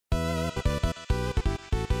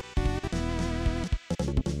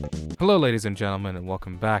Hello, ladies and gentlemen, and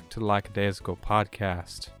welcome back to the Lackadaisical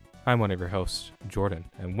podcast. I'm one of your hosts, Jordan,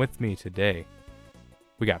 and with me today,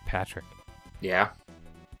 we got Patrick. Yeah.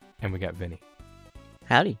 And we got Vinny.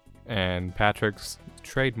 Howdy. And Patrick's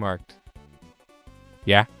trademarked,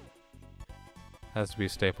 yeah, has to be a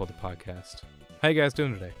staple of the podcast. How you guys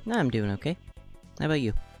doing today? I'm doing okay. How about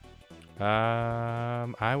you?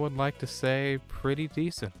 I would like to say pretty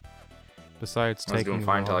decent. Besides I was taking doing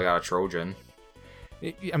fine until I got a Trojan.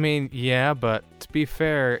 I mean, yeah, but to be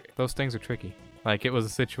fair, those things are tricky. Like, it was a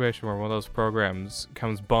situation where one of those programs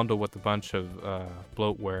comes bundled with a bunch of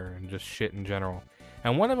bloatware and just shit in general.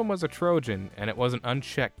 And one of them was a Trojan, and it wasn't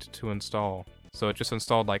unchecked to install. So it just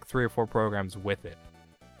installed like 3 or 4 programs with it.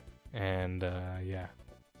 And, yeah.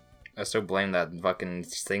 I still blame that fucking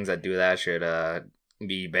things that do that should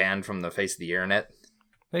be banned from the face of the internet.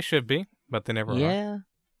 They should be, but they never are. Yeah.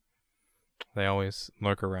 They always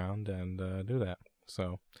lurk around and do that.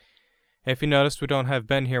 So, if you noticed, we don't have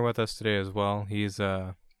Ben here with us today as well. He's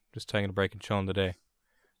just taking a break and chilling today.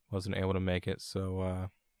 Wasn't able to make it, so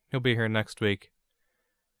he'll be here next week.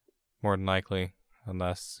 More than likely,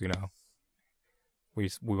 unless, you know, we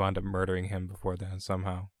wind up murdering him before then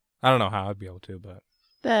somehow. I don't know how I'd be able to, but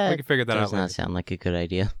we can figure that out does later. not sound like a good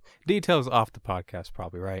idea. Details off the podcast,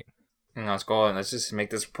 probably, right? Let's go and let's just make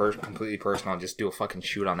this completely personal and just do a fucking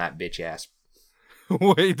shoot on that bitch ass.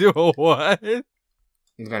 Wait, do a what?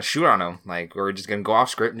 I'm gonna shoot on him. Like, we're just gonna go off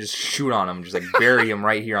script and just shoot on him. Just like bury him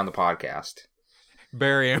right here on the podcast.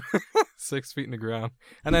 Bury him 6 feet in the ground.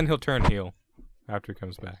 And then he'll turn heel after he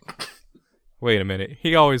comes back. Wait a minute.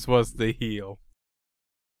 He always was the heel.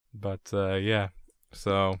 But, yeah.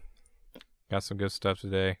 So, got some good stuff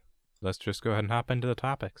today. Let's just go ahead and hop into the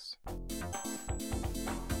topics.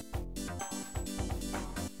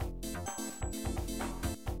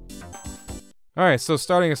 Alright, so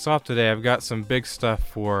starting us off today, I've got some big stuff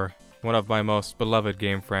for one of my most beloved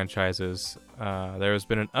game franchises. There has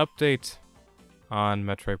been an update on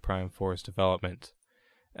Metroid Prime 4's development.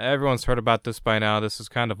 Everyone's heard about this by now. This is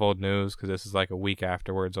kind of old news because this is like a week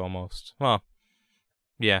afterwards almost. Well,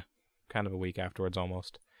 yeah, kind of a week afterwards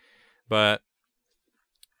almost. But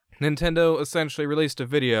Nintendo essentially released a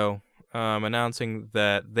video announcing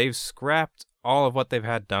that they've scrapped all of what they've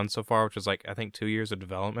had done so far, which is like, I think, 2 years of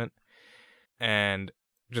development. And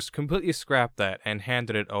just completely scrapped that and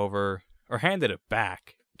handed it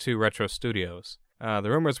back to Retro Studios.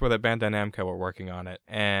 The rumors were that Bandai Namco were working on it,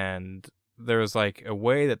 and there was like a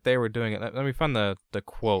way that they were doing it. Let me find the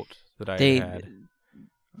quote that I had.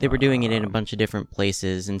 They were doing it in a bunch of different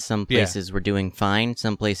places, and some places were doing fine,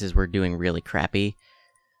 some places were doing really crappy,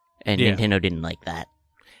 and Nintendo didn't like that.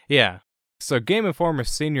 Yeah. So Game Informer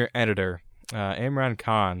senior editor Imran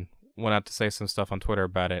Khan went out to say some stuff on Twitter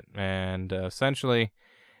about it, and essentially,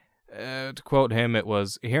 to quote him, it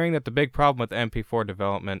was, hearing that the big problem with MP4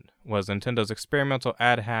 development was Nintendo's experimental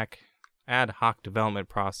ad hoc development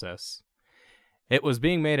process. It was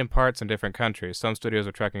being made in parts in different countries. Some studios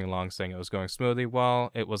were trekking along saying it was going smoothly while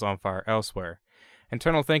it was on fire elsewhere.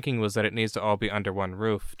 Internal thinking was that it needs to all be under one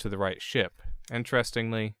roof to the right ship.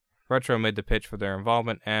 Interestingly, Retro made the pitch for their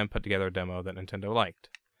involvement and put together a demo that Nintendo liked.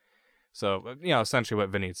 So, you know, essentially what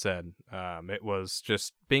Vinny said. It was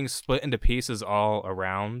just being split into pieces all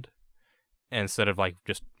around instead of like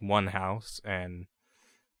just one house, and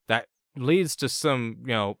that leads to some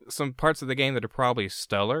parts of the game that are probably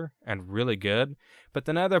stellar and really good, but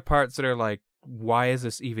then other parts that are like, why is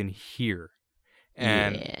this even here?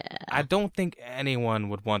 And I don't think anyone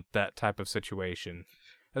would want that type of situation,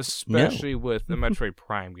 especially with the Metroid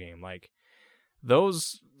Prime game. Like,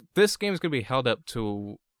 this game is going to be held up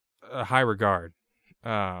to a high regard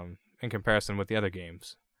in comparison with the other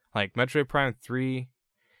games. Like, Metroid Prime 3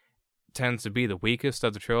 tends to be the weakest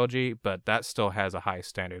of the trilogy, but that still has a high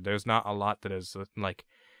standard. There's not a lot that is like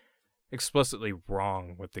explicitly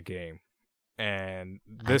wrong with the game. And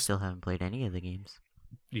I still haven't played any of the games.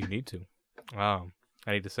 You need to. I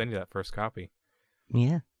need to send you that first copy.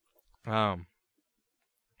 Yeah. But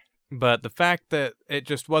the fact that it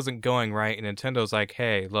just wasn't going right, and Nintendo's like,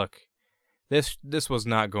 hey, look, this was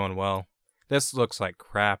not going well. This looks like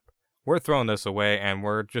crap. We're throwing this away, and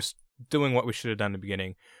we're just doing what we should have done in the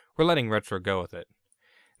beginning. We're letting Retro go with it.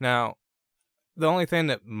 Now, the only thing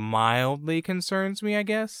that mildly concerns me, I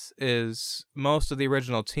guess, is most of the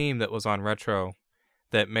original team that was on Retro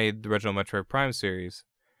that made the original Metroid Prime series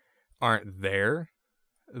aren't there.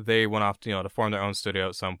 They went off to form their own studio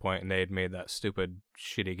at some point, and they had made that stupid,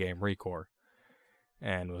 shitty game Recore,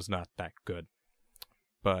 and was not that good.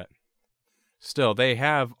 But still, they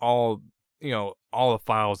have all the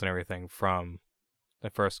files and everything from the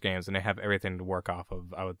first games, and they have everything to work off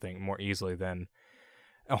of, I would think, more easily than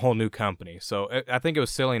a whole new company. So I think it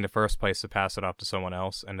was silly in the first place to pass it off to someone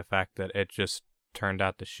else, and the fact that it just turned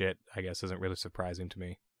out to shit, I guess, isn't really surprising to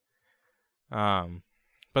me.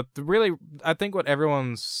 But really, I think what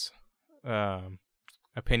everyone's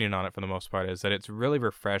opinion on it for the most part is that it's really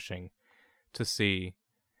refreshing to see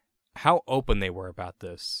how open they were about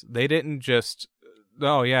this. They didn't just,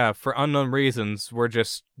 oh yeah, for unknown reasons,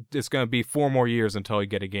 it's going to be 4 more years until we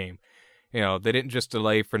get a game. You know, they didn't just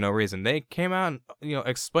delay for no reason. They came out and, you know,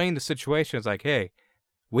 explained the situation. It's like, hey,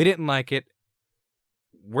 we didn't like it.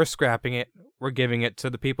 We're scrapping it. We're giving it to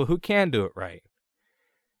the people who can do it right.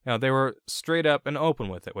 You know, they were straight up and open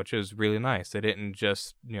with it, which is really nice. They didn't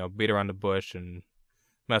just, you know, beat around the bush and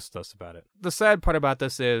mess with us about it. The sad part about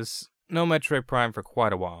this is no Metroid Prime for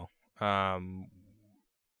quite a while. Hey,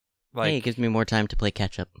 it gives me more time to play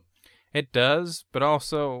catch up. It does, but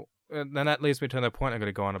also, then that leads me to another point I'm going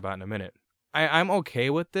to go on about in a minute. I'm okay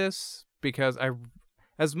with this because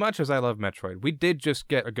as much as I love Metroid, we did just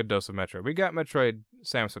get a good dose of Metroid. We got Metroid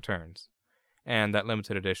Samus Returns and that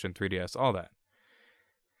limited edition 3DS, all that.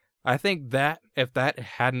 I think that if that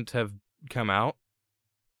hadn't have come out,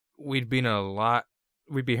 we'd be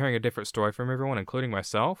hearing a different story from everyone, including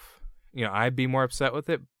myself. You know, I'd be more upset with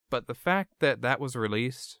it, but the fact that that was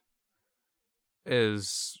released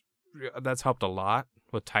that's helped a lot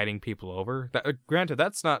with tiding people over. Granted,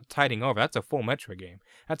 that's not tiding over. That's a full Metroid game.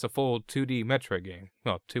 That's a full 2D Metroid game.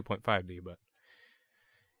 Well, 2.5D, but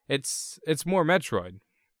it's more Metroid.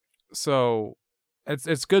 So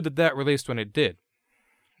it's good that released when it did.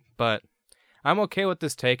 But I'm okay with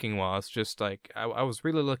this taking a while. It's just like I was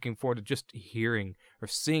really looking forward to just hearing or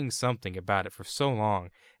seeing something about it for so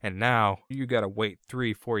long, and now you gotta wait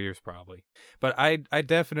 3-4 years probably. But I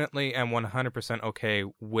definitely am 100% okay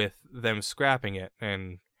with them scrapping it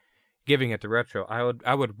and giving it to Retro.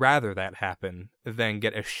 I would rather that happen than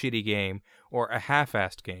get a shitty game or a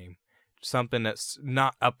half-assed game, something that's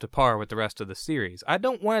not up to par with the rest of the series. I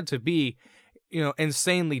don't want it to be, you know,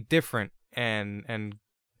 insanely different and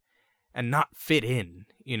not fit in,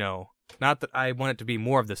 you know. Not that I want it to be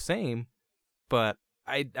more of the same, but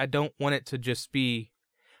I don't want it to just be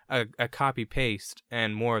a copy-paste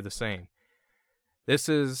and more of the same. This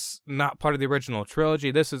is not part of the original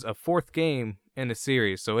trilogy. This is a 4th game in the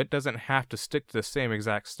series, so it doesn't have to stick to the same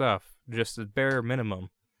exact stuff, just the bare minimum.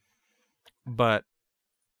 But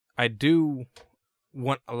I do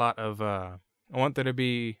want I want there to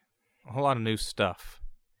be a whole lot of new stuff.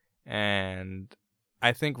 And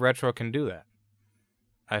I think Retro can do that.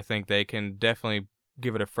 I think they can definitely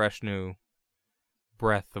give it a fresh new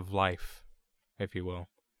breath of life, if you will.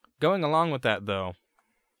 Going along with that, though,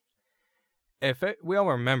 we all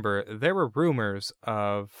remember, there were rumors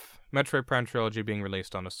of Metroid Prime Trilogy being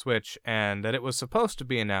released on the Switch, and that it was supposed to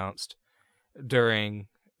be announced during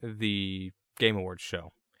the Game Awards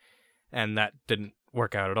show. And that didn't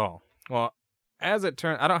work out at all. Well, as it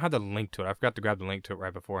turned, I don't have the link to it. I forgot to grab the link to it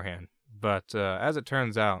right beforehand. But as it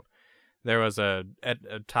turns out, there was a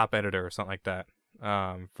top editor or something like that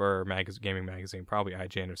for gaming magazine, probably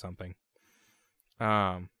IGN or something,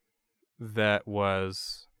 that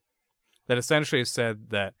essentially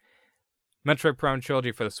said that Metroid Prime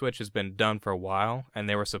Trilogy for the Switch has been done for a while, and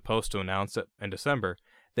they were supposed to announce it in December.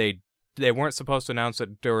 They weren't supposed to announce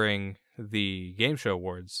it during the Game Show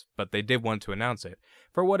Awards, but they did want to announce it.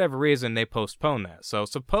 For whatever reason, they postponed that. So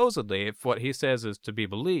supposedly, if what he says is to be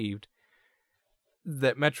believed,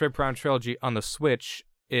 that Metroid Prime Trilogy on the Switch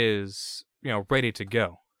is, you know, ready to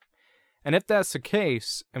go. And if that's the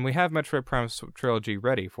case, and we have Metroid Prime Trilogy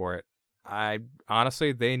ready for it,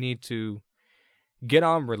 honestly, they need to get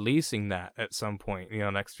on releasing that at some point, you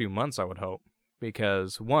know, next few months, I would hope.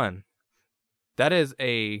 Because, one, that is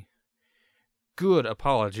a good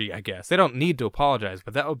apology, I guess. They don't need to apologize,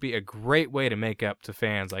 but that would be a great way to make up to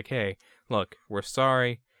fans. Like, hey, look, we're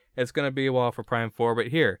sorry. It's going to be a while for Prime 4, but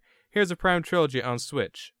here's a Prime Trilogy on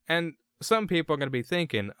Switch. And some people are going to be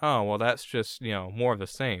thinking, oh, well, that's just, you know, more of the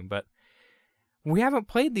same. But we haven't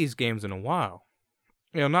played these games in a while.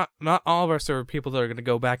 You know, not all of us are people that are going to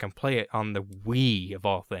go back and play it on the Wii, of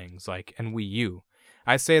all things, like, and Wii U.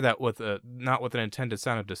 I say that not with an intended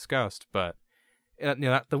sound of disgust, but, you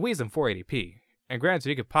know, the Wii's in 480p. And granted,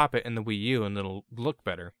 you could pop it in the Wii U and it'll look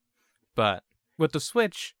better. But with the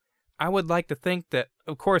Switch, I would like to think that,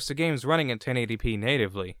 of course, the game's running in 1080p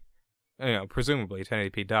natively. You know, presumably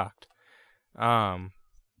 1080p docked.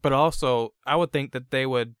 But also, I would think that they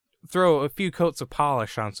would throw a few coats of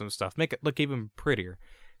polish on some stuff, make it look even prettier.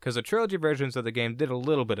 Because the trilogy versions of the game did a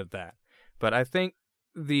little bit of that. But I think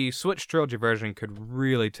the Switch trilogy version could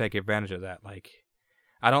really take advantage of that. Like,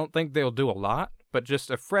 I don't think they'll do a lot, but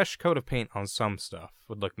just a fresh coat of paint on some stuff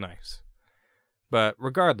would look nice. But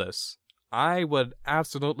regardless, I would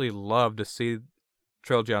absolutely love to see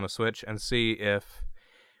Trilogy on the Switch and see if,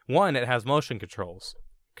 one, it has motion controls.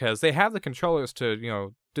 Because they have the controllers to,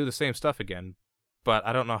 do the same stuff again. But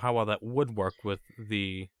I don't know how well that would work with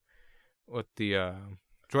the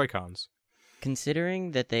Joy-Cons.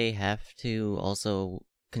 Considering that they have to also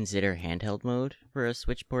consider handheld mode for a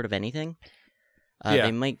Switch port of anything,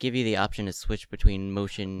 they might give you the option to switch between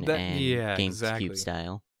motion and GameCube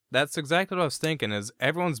style. That's exactly what I was thinking, is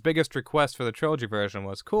everyone's biggest request for the Trilogy version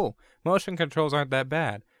was, cool, motion controls aren't that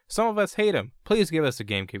bad. Some of us hate them. Please give us a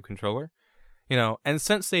GameCube controller. And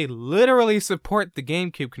since they literally support the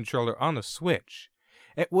GameCube controller on the Switch,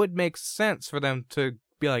 it would make sense for them to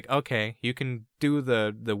be like, okay, you can do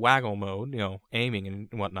the waggle mode, aiming and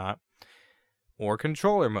whatnot, or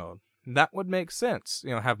controller mode. That would make sense.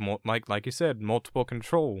 Have like you said, multiple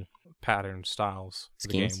control pattern styles for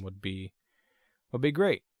the game would be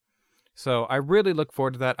great. So I really look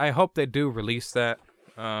forward to that. I hope they do release that.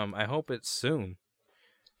 I hope it's soon.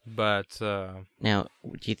 But now,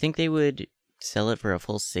 do you think they would sell it for a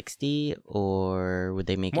full $60, or would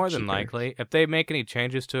they make more it cheaper? than likely? If they make any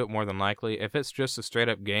changes to it, more than likely. If it's just a straight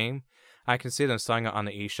up game, I can see them selling it on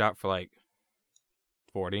the eShop for like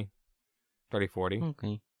 $40.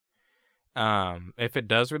 Okay. If it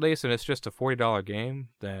does release and it's just a $40 game,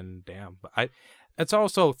 then damn. But it's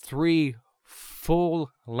also 3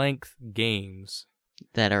 full-length games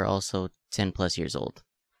that are also 10 plus years old.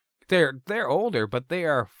 They're older, but they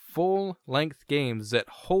are full-length games that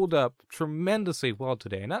hold up tremendously well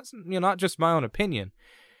today. And that's not just my own opinion.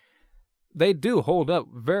 They do hold up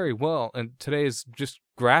very well, and today's just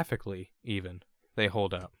graphically even they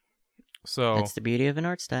hold up. So that's the beauty of an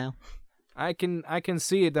art style. I can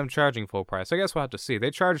see them charging full price. I guess we'll have to see. They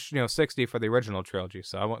charged $60 for the original trilogy,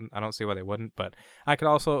 so I don't see why they wouldn't. But I could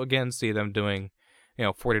also again see them doing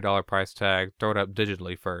 $40 price tag, throw it up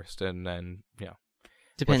digitally first, and then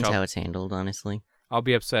depends how it's handled. Honestly, I'll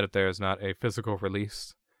be upset if there is not a physical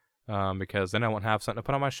release, because then I won't have something to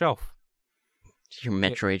put on my shelf. Your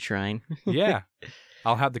Metroid Shrine. Yeah,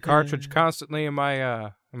 I'll have the cartridge constantly in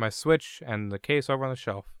my Switch and the case over on the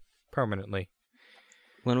shelf permanently.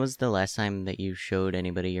 When was the last time that you showed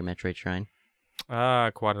anybody your Metroid Shrine?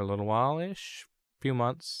 Quite a little while-ish. Few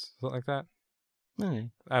months, something like that. Okay.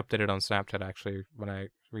 I updated on Snapchat, actually, when I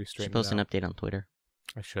re-streamed it. You should post an update on Twitter.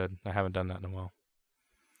 I should. I haven't done that in a while.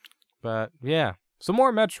 But, yeah. Some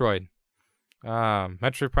more Metroid.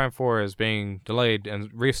 Metroid Prime 4 is being delayed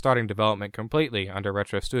and restarting development completely under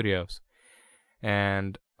Retro Studios.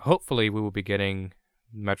 And hopefully we will be getting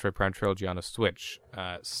Metroid Prime Trilogy on a Switch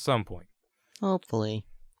at some point. Hopefully.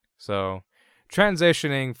 So,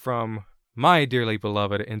 transitioning from my dearly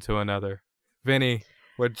beloved into another. Vinny,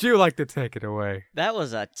 would you like to take it away? That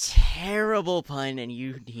was a terrible pun, and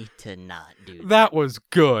you need to not do that. That was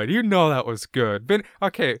good. That was good.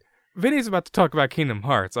 Vinny's about to talk about Kingdom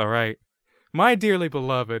Hearts, all right? My dearly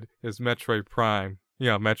beloved is Metroid Prime.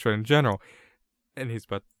 Metroid in general. And he's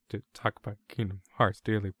about to talk about Kingdom Hearts,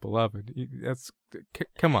 dearly beloved.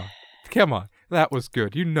 Come on. That was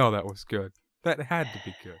good. That was good. That had to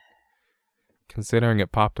be good. Considering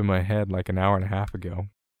it popped in my head like an hour and a half ago.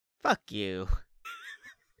 Fuck you.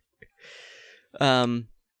 But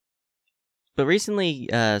recently,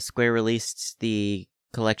 Square released the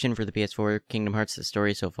collection for the PS4, Kingdom Hearts: The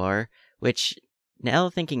Story So Far, which, now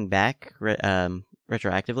thinking back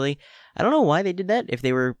retroactively, I don't know why they did that. If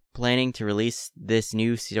they were planning to release this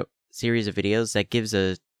new series of videos that gives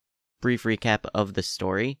a brief recap of the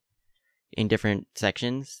story in different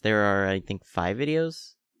sections. There are, I think, 5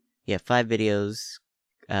 videos. Yeah, 5 videos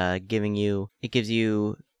gives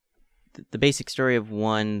you the basic story of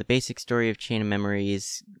 1, the basic story of Chain of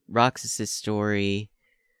Memories, Roxas' story,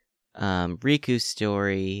 Riku's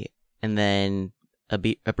story, and then a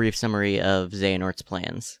brief summary of Xehanort's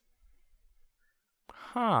plans.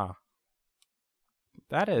 Huh.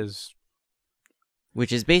 That is...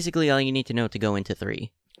 Which is basically all you need to know to go into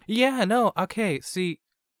 3. Yeah, no, okay, see...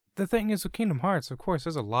 The thing is with Kingdom Hearts, of course,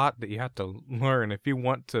 there's a lot that you have to learn if you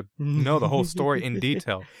want to know the whole story in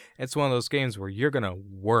detail. It's one of those games where you're going to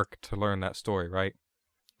work to learn that story, right?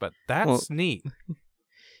 But that's neat.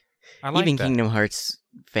 I like even that. Kingdom Hearts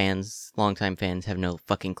fans, longtime fans, have no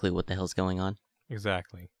fucking clue what the hell's going on.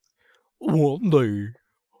 Exactly. One day,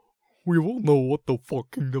 we will know what the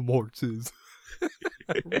fuck Kingdom Hearts is.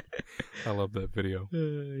 I love that video.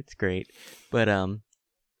 It's great. But,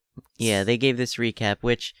 yeah, they gave this recap,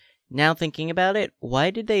 which, now thinking about it,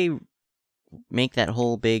 why did they make that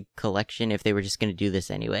whole big collection if they were just going to do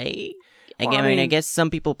this anyway? I guess some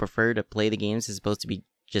people prefer to play the games as opposed to be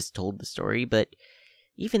just told the story, but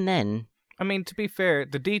even then... I mean, to be fair,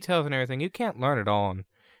 the details and everything, you can't learn it all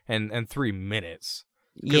in 3 minutes.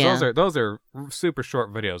 Because Yeah. those are super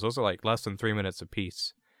short videos. Those are like less than 3 minutes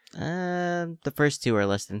apiece. The first two are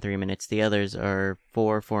less than 3 minutes. The others are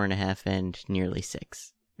 4, 4.5, and nearly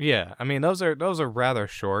 6. Yeah, I mean those are rather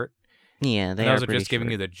short. Yeah, they And are those are pretty just giving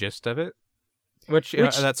short. you the gist of it, which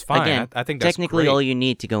that's fine. Again, I think that's technically great. all you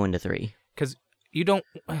need to go into 3. Because you don't,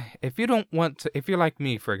 if you don't want to, if you're like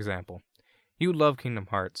me, for example, you love Kingdom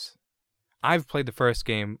Hearts. I've played the first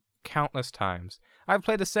game countless times. I've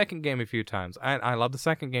played the second game a few times. I love the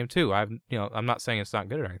second game too. I'm not saying it's not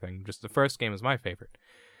good or anything. Just the first game is my favorite.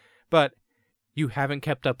 But you haven't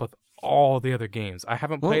kept up with all the other games. I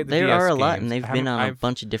haven't Well, played the there DS are a games. lot, and they've been on a I've-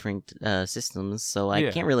 bunch of different systems, so I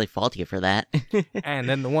Yeah. can't really fault you for that. and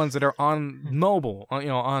then the ones that are on mobile,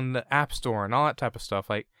 on the App Store and all that type of stuff.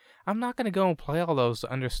 Like, I'm not gonna go and play all those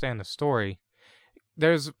to understand the story.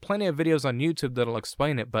 There's plenty of videos on YouTube that'll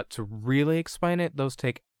explain it, but to really explain it, those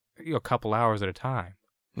take a couple hours at a time.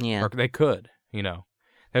 Yeah. Or they could,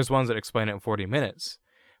 There's ones that explain it in 40 minutes,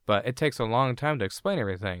 but it takes a long time to explain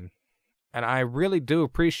everything. And I really do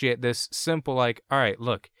appreciate this simple, like, all right,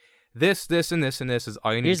 look, this, and this, and this is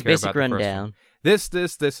all you need Here's to a care basic about the first one. rundown. This,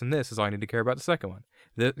 and this is all you need to care about the second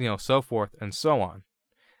one. So forth and so on.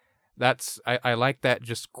 I like that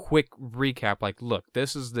just quick recap. Like, look,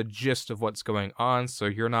 this is the gist of what's going on, so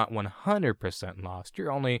you're not 100% lost.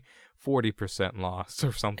 You're only 40% lost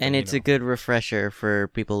or something. And it's a good refresher for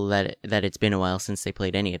people that it's been a while since they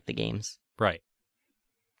played any of the games. Right.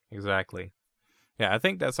 Exactly. Yeah, I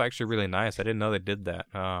think that's actually really nice. I didn't know they did that.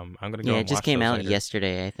 I'm gonna go. Yeah, and it just watch came those out later.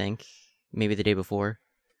 yesterday, I think. Maybe the day before.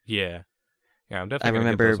 Yeah. I'm I definitely.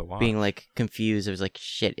 remember gonna give those a watch. being like confused. I was like,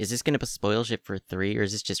 shit, is this gonna spoil shit for 3 or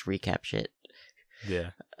is this just recap shit?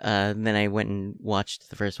 Yeah. And then I went and watched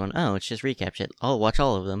the first one. Oh, it's just recap shit. I'll watch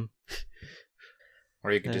all of them.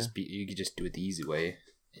 Or you could you could just do it the easy way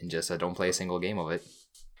and just don't play a single game of it.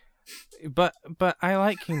 But I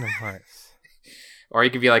like Kingdom Hearts. Or you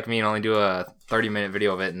could be like me and only do a 30-minute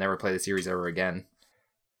video of it and never play the series ever again.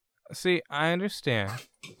 See, I understand.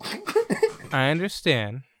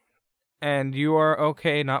 And you are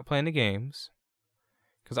okay not playing the games.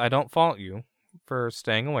 Because I don't fault you for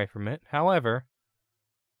staying away from it. However,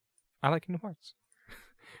 I like Kingdom Hearts.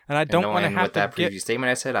 And I don't want to have with to that previous statement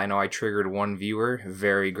I said, I know I triggered one viewer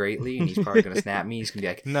very greatly, and he's probably going to snap me. He's going to be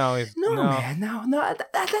like, No, man,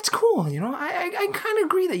 that's cool. I kind of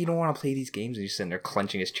agree that you don't want to play these games, and he's sitting there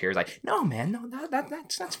clenching his chair. He's like, no, man, no,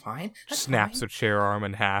 that's fine. That's snaps fine. a chair arm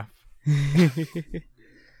in half.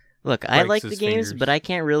 Look, I Breaks like his the games, fingers. but I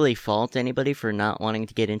can't really fault anybody for not wanting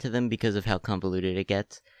to get into them because of how convoluted it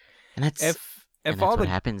gets. And that's If that's all what the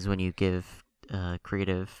happens when you give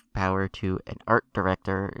creative power to an art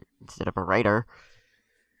director instead of a writer.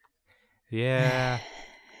 yeah.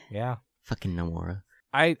 Fucking Nomura.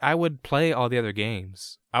 I would play all the other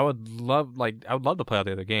games. I would love to play all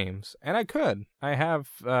the other games, and I could. I have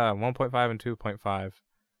 1.5 and 2.5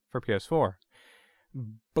 for PS4,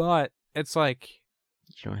 but it's like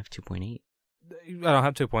You don't have 2.8. I don't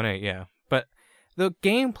have 2.8, yeah, but the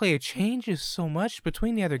gameplay changes so much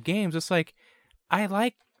between the other games. It's like I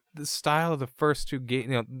like the style of the first two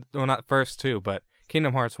games. Well, not first two, but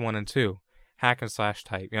Kingdom Hearts 1 and 2, hack and slash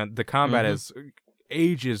type. The combat is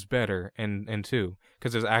ages better in 2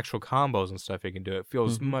 because there's actual combos and stuff you can do. It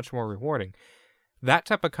feels much more rewarding. That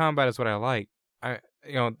type of combat is what I like.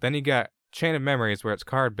 Then you got Chain of Memories where it's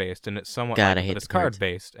card based and it's somewhat God, I like, hate but it's the cards. card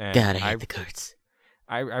based. And God, I hate the cards.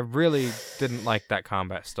 I really didn't like that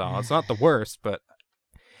combat style. It's not the worst, but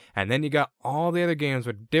and then you got all the other games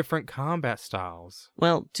with different combat styles.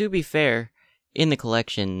 Well, to be fair, in the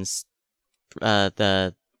collections,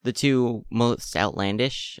 the two most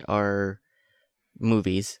outlandish are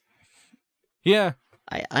movies. Yeah.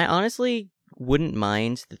 I honestly wouldn't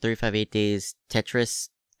mind the 358 Days Tetris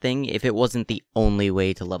thing if it wasn't the only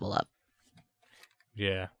way to level up.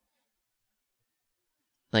 Yeah.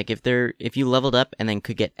 Like if you leveled up and then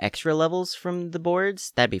could get extra levels from the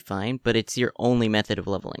boards, that'd be fine, but it's your only method of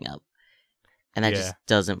leveling up. And that just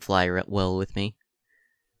doesn't fly well with me.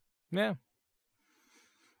 Yeah.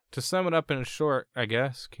 To sum it up in short, I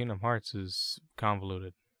guess, Kingdom Hearts is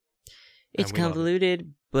convoluted. It's And we love it.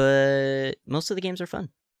 convoluted, but most of the games are fun.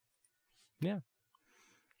 Yeah.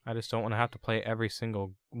 I just don't want to have to play every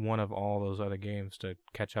single one of all those other games to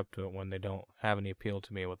catch up to it when they don't have any appeal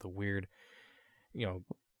to me with the weird,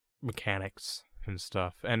 mechanics and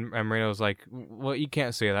stuff. And Marino's like, well, you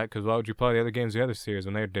can't say that because why would you play the other games, the other series,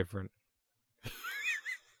 when they're different?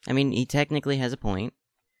 I mean, he technically has a point,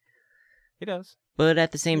 He does. but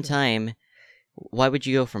at the same time, why would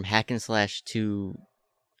you go from hack and slash to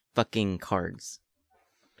fucking cards?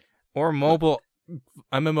 Or mobile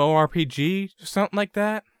MMORPG, something like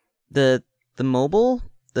that. The mobile,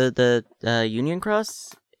 the Union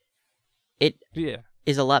Cross, it Yeah.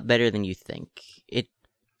 is a lot better than you think.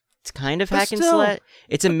 It's kind of But hack and still- slash.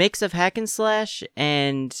 It's a mix of hack and slash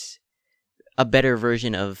and a better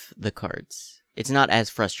version of the cards. It's not as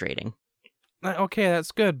frustrating. Okay,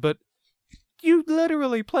 that's good, but you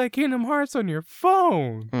literally play Kingdom Hearts on your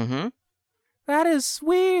phone. Mm-hmm. That is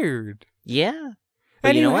weird. Yeah. But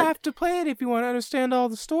And you you know what? have to play it if you want to understand all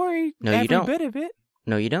the story. No, you every don't. bit of it.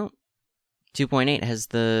 No, you don't. 2.8 has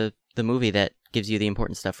the movie that gives you the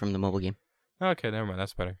important stuff from the mobile game. Okay, never mind.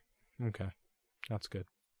 That's better. Okay, that's good.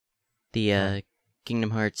 The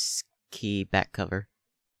Kingdom Hearts key back cover.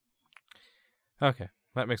 Okay,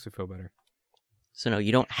 that makes me feel better. So no,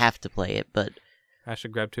 you don't have to play it, but I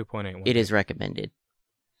should grab 2.8 one it day. is recommended.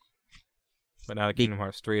 But now that Kingdom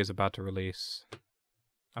Hearts 3 is about to release,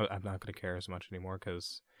 I'm not going to care as much anymore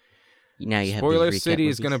because Now you have Spoiler these recap City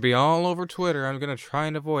is going to movies. be all over Twitter. I'm going to try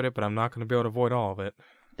and avoid it, but I'm not going to be able to avoid all of it.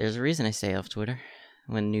 There's a reason I stay off Twitter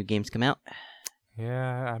when new games come out.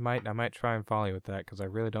 Yeah, I might try and follow you with that because I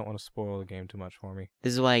really don't want to spoil the game too much for me.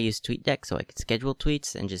 This is why I use TweetDeck, so I can schedule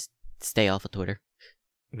tweets and just stay off of Twitter.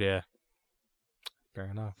 Yeah. Fair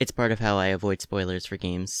enough. It's part of how I avoid spoilers for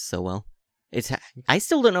games so well. I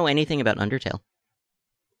still don't know anything about Undertale.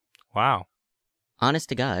 Wow. Honest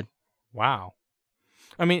to God. Wow.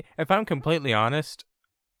 I mean, if I'm completely honest,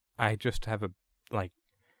 I just have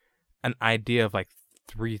an idea of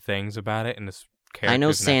 3 things about it, and this character. I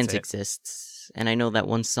know Sans exists, and I know that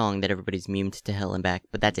one song that everybody's memed to hell and back,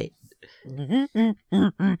 but that's it. You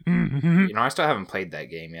know, I still haven't played that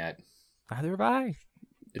game yet. Neither have I.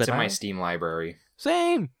 It's But in my I- Steam library.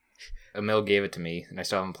 Same. Emil gave it to me, and I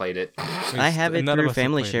still haven't played it. I have it None of through us have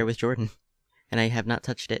Family played Share it. with Jordan, and I have not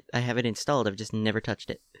touched it. I have it installed, I've just never touched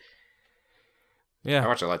it. I Yeah.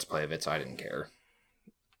 watched a Let's Play of it, so I didn't care.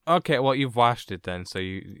 Okay. Well, you've watched it then, so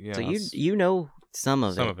you. So know, it's you know some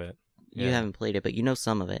of some it. of it. You Yeah. haven't played it, but you know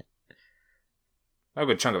some of it. I have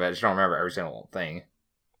a good chunk of it. I just don't remember every single thing.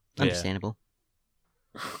 Yeah. Understandable.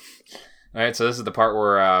 All right, so this is the part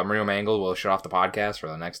where Marino Mango will shut off the podcast for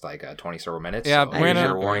the next 20 several minutes. Yeah, so I here's know.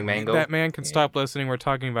 your warning, Mango. That man can Yeah. stop listening. We're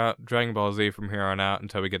talking about Dragon Ball Z from here on out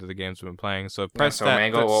until we get to the games we've been playing. So press so that.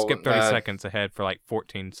 Mango, well, skip 30 seconds ahead for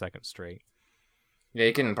 14 seconds straight. Yeah,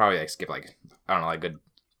 you can probably skip I don't know, good.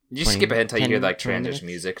 You 20 skip ahead until you hear 10 transition minutes?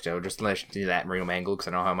 music. So just let you do that, Marino Mango, because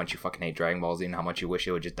I know how much you fucking hate Dragon Ball Z and how much you wish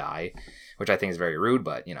it would just die, which I think is very rude.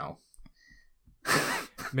 But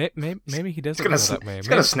Maybe he doesn't He's gonna, feel that way. he's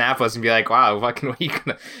gonna snap us and be like, "Wow, fucking, what, you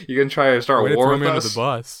gonna try to start Way a to war throw with me under us?" the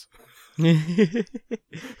bus.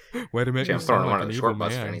 Way to make Actually, me I'm throwing sound him like under an the evil short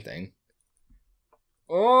bus, if man. anything.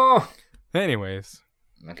 Oh. Anyways,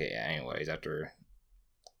 Okay. Yeah. Anyways, after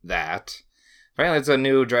that, apparently it's a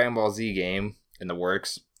new Dragon Ball Z game in the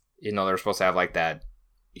works. You know, they're supposed to have that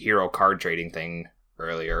hero card trading thing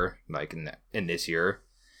earlier, in this year.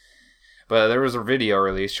 But there was a video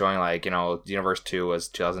released showing Xenoverse 2 was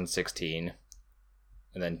 2016,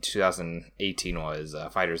 and then 2018 was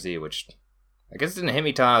Fighter Z, which I guess didn't hit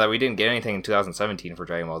me till now that we didn't get anything in 2017 for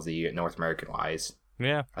Dragon Ball Z North American wise.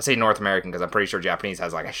 yeah, I say North American because I'm pretty sure Japanese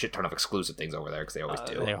has a shit ton of exclusive things over there because they always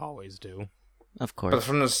do. They always do. Of But course.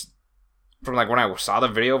 from when I saw the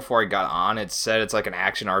video before I got on, it said it's an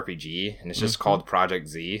action RPG, and it's just Mhm. called Project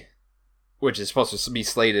Z, which is supposed to be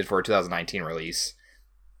slated for a 2019 release.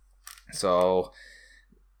 So,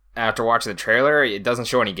 after watching the trailer, it doesn't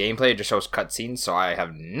show any gameplay; it just shows cutscenes. So I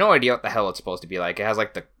have no idea what the hell it's supposed to be like. It has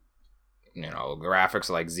the, graphics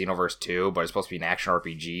of Xenoverse 2, but it's supposed to be an action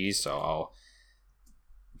RPG. So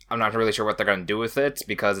I'm not really sure what they're gonna do with it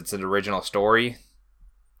because it's an original story.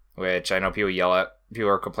 Which I know people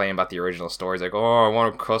are complaining about the original stories, oh, I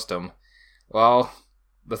want a custom. Well,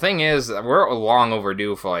 the thing is, we're long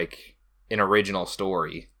overdue for an original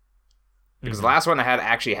story. Because Mhm. the last one I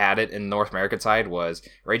actually had it in the North American side was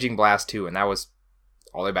Raging Blast 2, and that was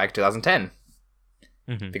all the way back to 2010.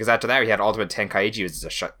 Mhm. Because after that, we had Ultimate Tenkaichi,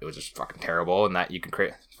 it was just fucking terrible, and that you can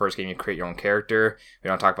create, first game you create your own character. We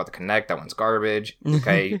don't talk about the Connect, that one's garbage.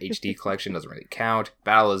 Okay, HD collection doesn't really count.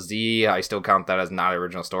 Battle of Z, I still count that as not an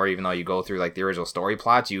original story, even though you go through the original story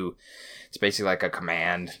plots, it's basically a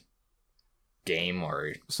command game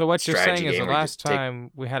or So what you're strategy saying is the game where you last just take-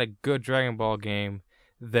 time we had a good Dragon Ball game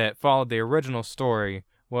that followed the original story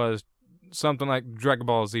was something like Dragon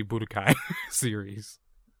Ball Z Budokai series.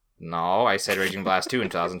 No, I said Raging Blast 2 in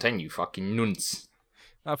 2010, you fucking nunts.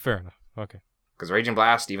 Fair enough. Okay. Because Raging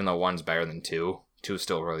Blast, even though 1's better than 2, 2 is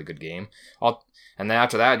still a really good game. And then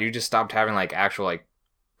after that, you just stopped having actual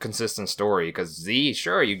consistent story. Because Z,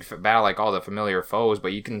 sure, you battle all the familiar foes,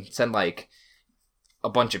 but you can send a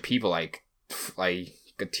bunch of people, like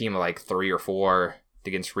a team of like 3 or 4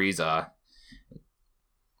 against Frieza.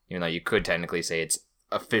 Even though you could technically say it's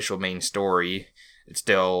official main story, it's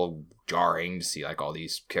still jarring to see like all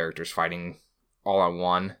these characters fighting all on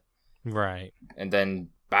one. Right. And then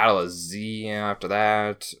Battle of Z after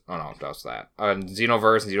that. Oh no, that was that.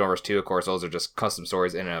 Xenoverse and Xenoverse 2, of course, those are just custom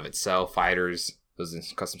stories in and of itself. Fighters, those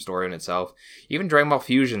is a custom story in itself. Even Dragon Ball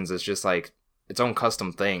Fusions is just like its own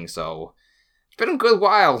custom thing, so it's been a good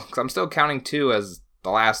while, because I'm still counting 2 as the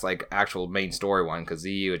last like actual main story one, because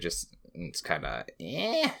Z was just, it's kind of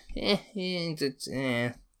it's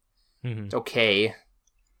okay.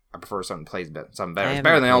 I prefer something plays something better. It's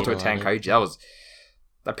better than Ultimate Tenkaichi.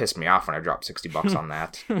 That pissed me off when I dropped $60 on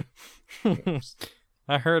that.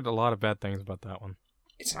 I heard a lot of bad things about that one.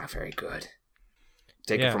 It's not very good.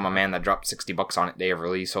 Take it from a man that dropped $60 on it day of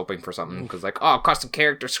release, hoping for something, because like, oh, custom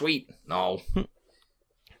character, sweet. No.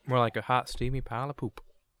 More like a hot, steamy pile of poop.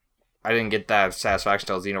 I didn't get that satisfaction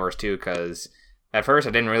till Xenoverse 2, because at first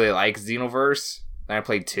I didn't really like Xenoverse. Then I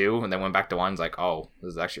played 2, and then went back to 1. Like, oh,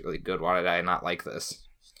 this is actually really good. Why did I not like this?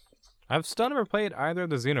 I've still never played either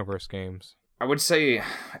of the Xenoverse games. I would say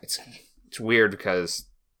it's weird, because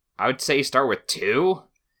I would say start with 2,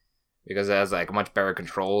 because it has like much better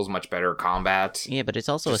controls, much better combat. Yeah, but it's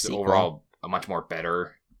also just a sequel. Overall, a much more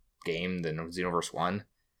better game than Xenoverse 1.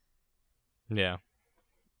 Yeah.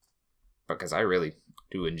 Because I really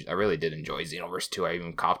did enjoy Xenoverse 2. I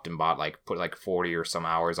even copped and put like 40 or some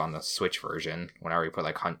hours on the Switch version, when I already put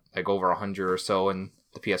like over 100 or so in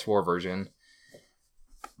the PS4 version.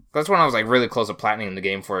 That's when I was like really close to platinum the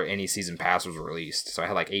game before any season pass was released. So I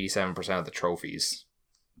had like 87% of the trophies.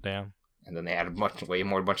 Damn. And then they added bunch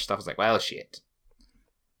of stuff. I was like, well, shit.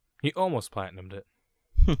 You almost platinumed it.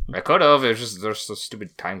 I could have. It was just, there's so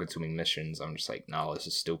stupid time-consuming missions. I'm just like, no, this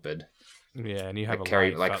is stupid. Yeah, and you have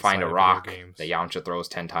find a rock that Yamcha throws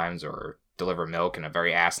 10 times, or deliver milk in a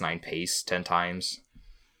very asinine pace 10 times.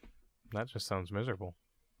 That just sounds miserable.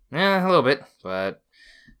 Yeah, a little bit, but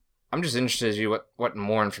I'm just interested to see what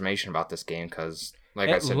more information about this game, because, like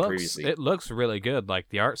I said previously, it looks really good. Like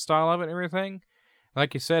the art style of it and everything.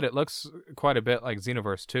 Like you said, it looks quite a bit like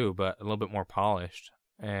Xenoverse 2, but a little bit more polished.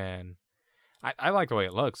 And I like the way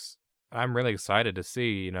it looks. I'm really excited to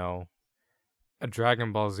see, a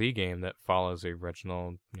Dragon Ball Z game that follows the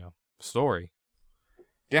original, story.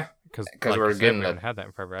 Yeah, because we're getting we haven't had that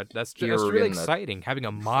in forever. That's really exciting, having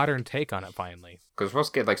a modern take on it finally. Because we're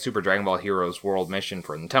supposed to get like Super Dragon Ball Heroes World Mission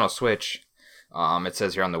for Nintendo Switch. It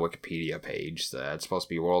says here on the Wikipedia page that it's supposed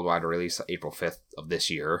to be worldwide release April 5th of this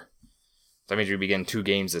year. That means we begin 2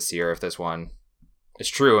 games this year if this one is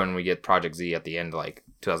true, and we get Project Z at the end of like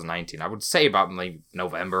 2019. I would say about like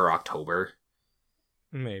November or October.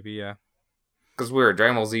 Maybe, yeah. Because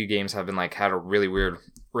Dragon Ball Z games have been like had a really weird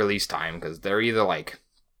release time, because they're either like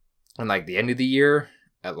in like the end of the year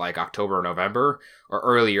at like October or November, or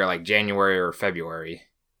earlier like January or February.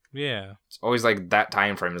 Yeah, it's always like that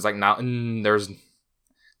time frame. It's like now there's,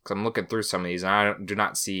 because I'm looking through some of these and I do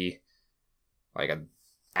not see like an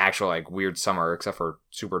actual like weird summer except for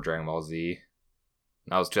Super Dragon Ball Z.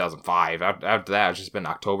 That was 2005. After that, it's just been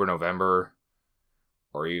October, November,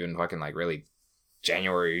 or even fucking like really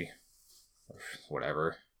January or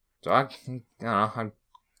whatever. So I don't know. I'm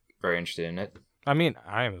very interested in it. I mean,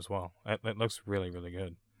 I am as well. It looks really, really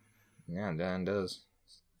good. Yeah, it does.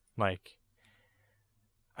 Like,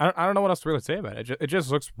 I don't know what else to really say about it. It just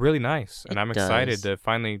looks really nice, and I'm excited to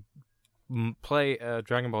finally play a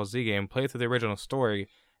Dragon Ball Z game, play through the original story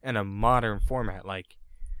in a modern format. Like,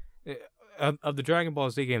 of the Dragon Ball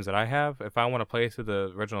Z games that I have, if I want to play through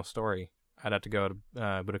the original story, I'd have to go to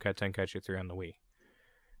Budokai Tenkaichi 3 on the Wii.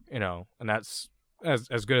 And that's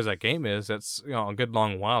as good as that game is. That's a good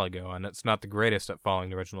long while ago, and it's not the greatest at following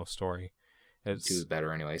the original story. It's 2's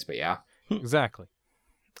better anyways, but yeah. Exactly.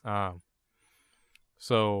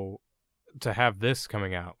 So to have this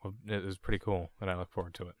coming out is pretty cool, and I look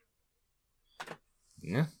forward to it.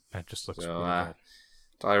 Yeah. It just looks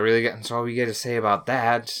really good. That's all we get to say about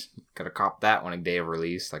that. Gotta cop that one a day of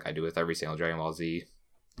release, like I do with every single Dragon Ball Z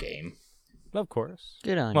game. Of course.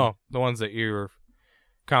 Good on you. Well, the ones that you're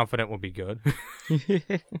confident will be good.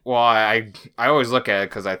 Well, I always look at it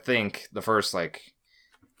because I think the first like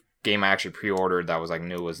game I actually pre-ordered that was like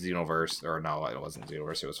new was Xenoverse, or no, it wasn't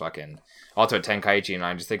Xenoverse. It was fucking Ultimate Tenkaichi, and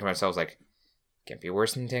I just think to myself like, can't be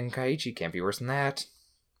worse than Tenkaichi. Can't be worse than that.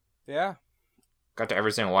 Yeah. Got to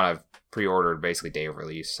every single one I've pre-ordered basically day of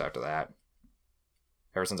release after that.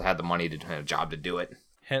 Ever since I had the money to do a job to do it.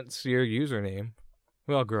 Hence your username.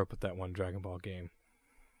 We all grew up with that one Dragon Ball game.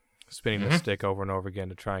 Spinning the stick over and over again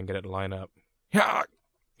to try and get it to line up.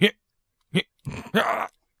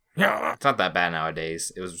 Yeah. It's not that bad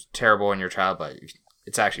nowadays. It was terrible when you're a child, but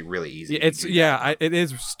it's actually really easy. It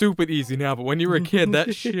is stupid easy now, but when you were a kid,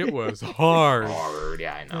 that shit was hard. Hard,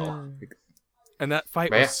 yeah, I know. And that fight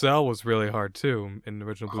with Cell was really hard too in the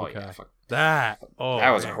original Budokai. Yeah, that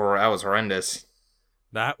was horrendous.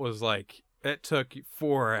 That was like, it took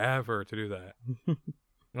forever to do that.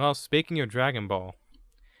 Well, speaking of Dragon Ball,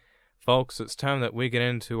 folks, it's time that we get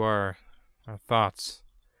into our thoughts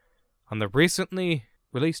on the recently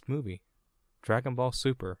released movie, Dragon Ball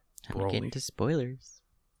Super Time Broly. to get into spoilers.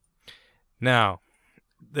 Now,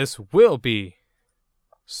 this will be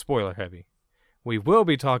spoiler heavy. We will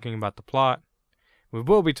be talking about the plot. We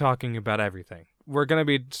will be talking about everything. We're going to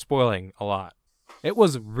be spoiling a lot. It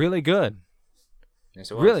was really good. Yes,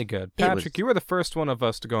 it was. Really good. Patrick, you were the first one of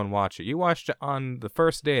us to go and watch it. You watched it on the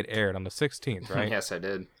first day it aired, on the 16th, right? Yes, I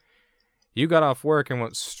did. You got off work and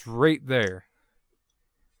went straight there.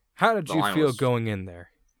 How did you feel going in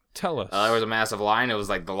there? Tell us. There was a massive line. It was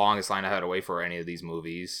like the longest line I had to wait for any of these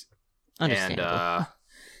movies. Understandable.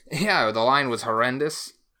 And, yeah, the line was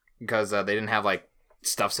horrendous because they didn't have, like,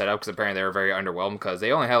 stuff set up because apparently they were very underwhelmed because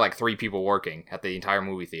they only had, like, 3 people working at the entire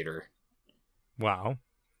movie theater. Wow.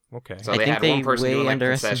 Okay. So they had one person doing, like,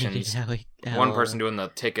 concessions, one person doing doing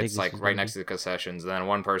the tickets, like, right next to the concessions, and then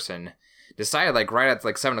one person decided, like, right at,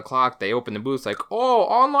 like, 7 o'clock, they opened the booth, like, oh,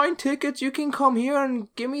 online tickets, you can come here and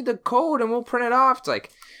give me the code and we'll print it off. It's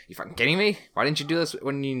like, you fucking kidding me? Why didn't you do this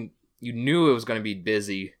when you knew it was going to be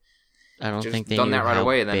busy? I don't think they done knew that right how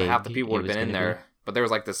away, and then half the big people would it have been was in gonna there. But there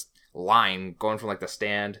was, like, this line going from, like, the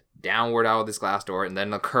stand downward out of this glass door, and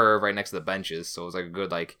then a curve right next to the benches. So it was, like, a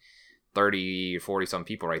good, like, 30, 40-some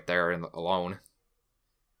people right there alone.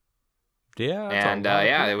 Yeah. And,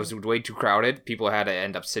 it was way too crowded. People had to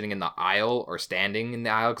end up sitting in the aisle or standing in the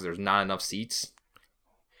aisle because there's not enough seats.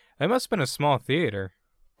 It must have been a small theater.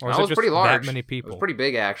 Or was it it was just pretty large. that many people? It was pretty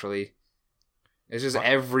big, actually. It's just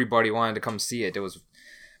everybody wanted to come see it. It was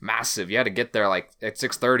massive. You had to get there, like, at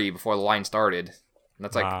 6:30 before the line started. And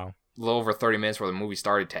that's, like, a little over 30 minutes before the movie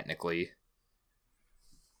started, technically.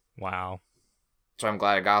 Wow. So I'm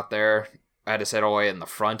glad I got there. I had to sit all the way in the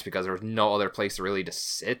front because there was no other place really to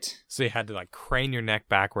sit. So you had to, like, crane your neck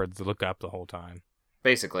backwards to look up the whole time.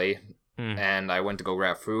 Basically. And I went to go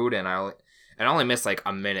grab food, and I only missed, like,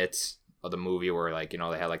 a minute of the movie where, like, you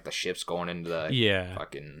know, they had, like, the ships going into the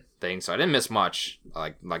fucking thing. So I didn't miss much.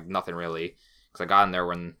 Like nothing really. Because I got in there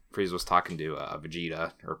when Frieza was talking to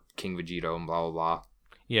Vegeta, or King Vegito, and blah, blah, blah.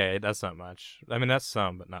 Yeah, that's not much. I mean, that's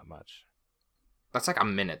some, but not much. That's like a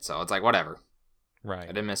minute, so it's like, whatever. Right. I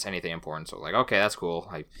didn't miss anything important, so like, okay, that's cool.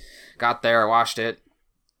 I got there, I watched it,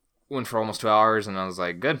 went for almost 2 hours, and I was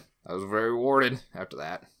like, good. I was very rewarded after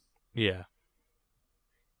that. Yeah.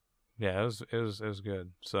 Yeah, it was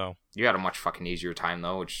good. So you had a much fucking easier time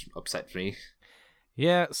though, which upset me.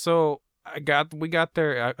 Yeah, so we got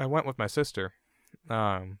there. I went with my sister,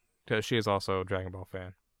 because she is also a Dragon Ball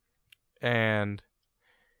fan, and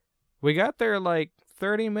we got there like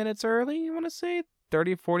 30 minutes early. You want to say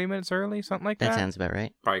 30, 40 minutes early, something like that. That sounds about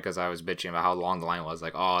right. Probably because I was bitching about how long the line was.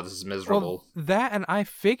 Like, oh, this is miserable. Well, that, and I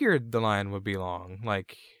figured the line would be long,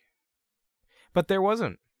 but there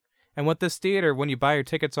wasn't. And with this theater, when you buy your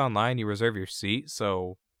tickets online, you reserve your seat,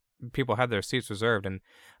 so people had their seats reserved. And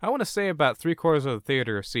I want to say about 3/4 of the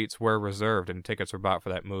theater seats were reserved, and tickets were bought for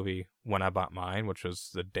that movie when I bought mine, which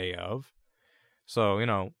was the day of. So, you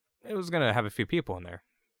know, it was going to have a few people in there.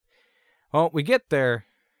 Well, we get there,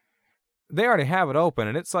 they already have it open,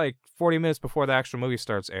 and it's like 40 minutes before the actual movie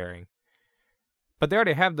starts airing. But they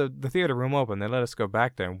already have the theater room open. They let us go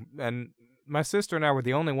back there. And my sister and I were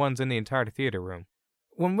the only ones in the entire theater room.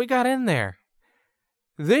 When we got in there,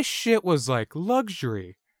 this shit was like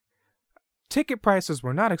luxury. Ticket prices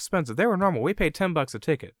were not expensive. They were normal. We paid $10 a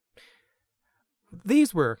ticket.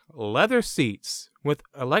 These were leather seats with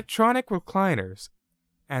electronic recliners,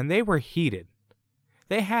 and they were heated.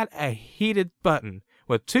 They had a heated button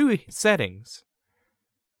with 2 settings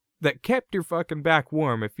that kept your fucking back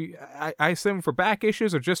warm. I assume for back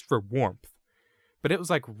issues or just for warmth. But it was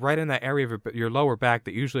like right in that area of your lower back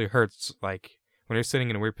that usually hurts, like when you're sitting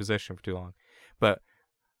in a weird position for too long. But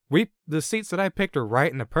the seats that I picked are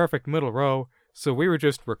right in the perfect middle row, so we were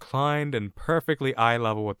just reclined and perfectly eye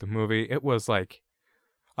level with the movie. It was like,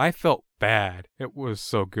 I felt bad. It was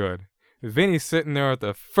so good. Vinny's sitting there with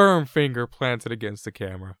a firm finger planted against the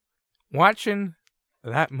camera. Watching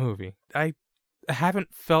that movie, I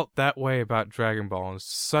haven't felt that way about Dragon Ball in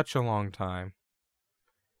such a long time.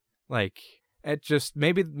 Like, it just,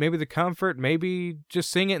 maybe the comfort, maybe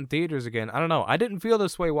just seeing it in theaters again. I don't know. I didn't feel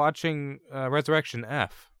this way watching Resurrection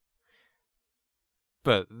F.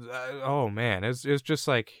 But, oh man, it's just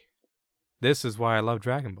like, This is why I love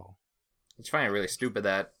Dragon Ball. It's funny, really stupid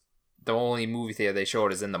that the only movie theater they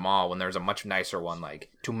showed is in the mall when there's a much nicer one like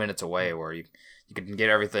 2 minutes away where you can get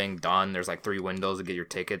everything done. There's like 3 windows to get your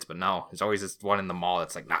tickets, but no, there's always this one in the mall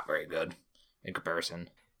that's like not very good in comparison.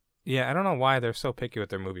 Yeah, I don't know why they're so picky with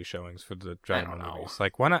their movie showings for the Dragon don't Ball know. movies.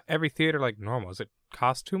 Like, why not every theater like normal? Does it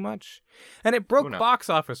cost too much? And it broke box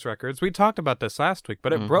office records. We talked about this last week,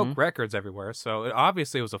 but it broke records everywhere, so it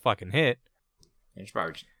obviously was a fucking hit. You should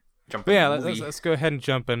probably jump But in yeah, the movie. let's go ahead and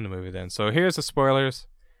jump into the movie then. So here's the spoilers.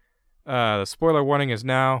 The spoiler warning is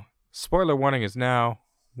now. Spoiler warning is now.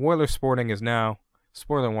 Warler sporting is now.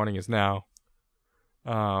 Spoiler warning is now.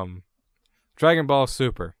 Dragon Ball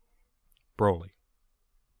Super. Broly.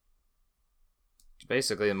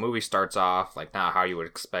 Basically, the movie starts off like not how you would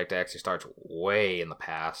expect. It actually starts way in the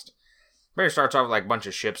past. It starts off with like a bunch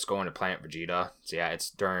of ships going to planet Vegeta. So yeah, it's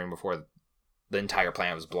before the entire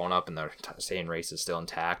planet was blown up and the Saiyan race is still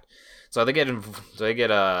intact. So they get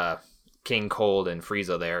King Cold and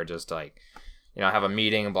Frieza there, just like, you know, have a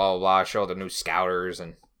meeting and blah blah blah, show the new scouters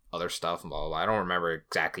and other stuff and blah blah blah. I don't remember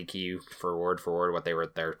exactly for word what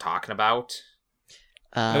they're talking about.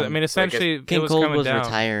 I mean, essentially, King Cold was down.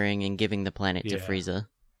 retiring and giving the planet to Frieza.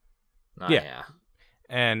 Yeah.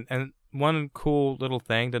 And one cool little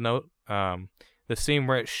thing to note, the scene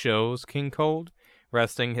where it shows King Cold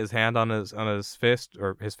resting his hand on his fist,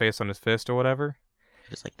 or his face on his fist or whatever.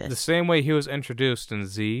 Just like this. The same way he was introduced in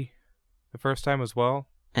Z the first time as well.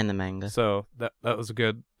 And the manga. So that was a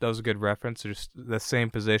good reference. Just the same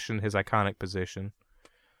position, his iconic position.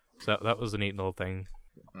 So that was a neat little thing.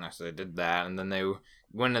 So they did that, and then they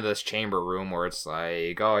went into this chamber room where it's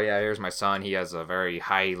like, oh yeah, here's my son. He has a very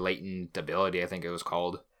high latent ability, I think it was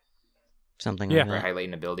called. Something like Very that. high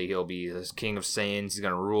latent ability. He'll be this king of Saiyans. He's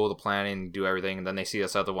gonna rule the planet and do everything. And then they see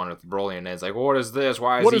this other one with Broly, and it's like, what is this?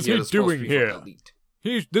 Why is he here? doing here?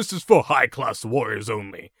 This is for high-class warriors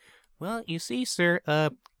only. Well, you see, sir,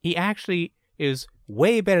 he actually is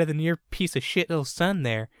way better than your piece of shit little son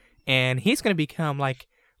there, and he's gonna become, like,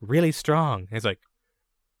 really strong. And he's like,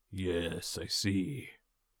 yes, I see.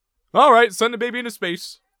 All right, send the baby into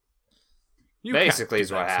space. You Basically can't is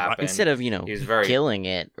do what that, so I- happened. Instead of, He's very killing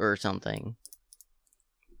it or something.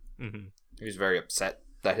 Mhm. He was very upset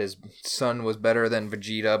that his son was better than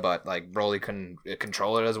Vegeta, but like Broly couldn't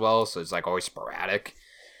control it as well, so it's like always sporadic.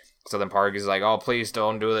 So then Park is like, oh, please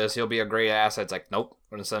don't do this. He'll be a great asset. It's like, nope,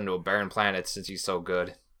 I'm going to send him to a barren planet since he's so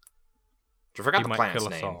good. I forgot He the might planet's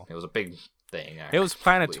kill us name. all. It was a big thing. It was actually.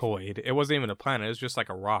 Planetoid. It wasn't even a planet. It was just like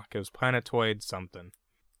a rock. It was Planetoid something.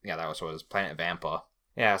 Yeah, that was what it was. Planet Vampa.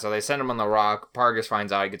 Yeah, so they send him on the rock. Pargus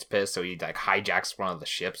finds out, he gets pissed, so he like hijacks one of the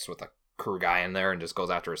ships with a crew guy in there and just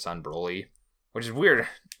goes after his son Broly. Which is weird,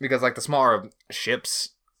 because like the smaller ships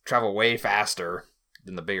travel way faster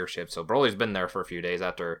than the bigger ships. So Broly's been there for a few days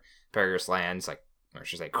after Paragus lands, like, or I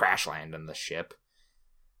should say crash land in the ship.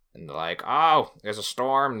 And they're like, oh, there's a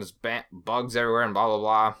storm, there's bugs everywhere, and blah, blah,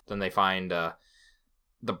 blah. Then they find the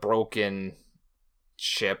broken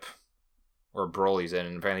ship where Broly's in,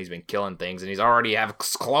 and apparently he's been killing things, and he's already have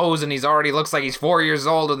clothes, and he's already looks like he's 4 years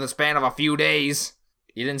old in the span of a few days.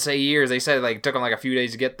 He didn't say years, they said like it took him like a few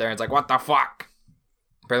days to get there, and it's like, what the fuck?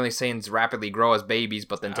 Apparently Saiyans rapidly grow as babies,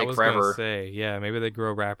 but then I take was forever. gonna say, yeah, maybe they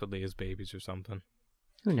grow rapidly as babies or something.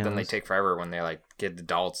 Who knows? Then they take forever when they like get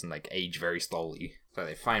adults and like age very slowly. So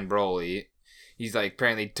they find Broly. He's like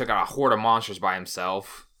apparently took out a horde of monsters by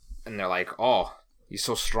himself, and they're like, "Oh, he's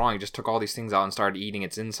so strong. He just took all these things out and started eating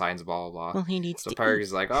its insides." Blah blah blah. Well, he needs So to Paragus eat.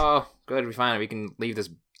 is like, "Oh, good, we find it. We can leave this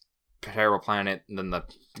terrible planet." And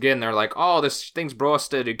then they're like, "Oh, this thing's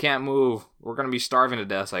broasted. You can't move. We're gonna be starving to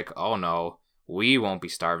death." It's like, "Oh no, we won't be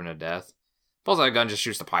starving to death." Pulls out a gun, just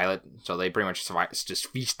shoots the pilot. So they pretty much just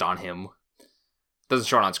feast on him. Doesn't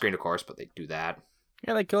show it on screen, of course, but they do that.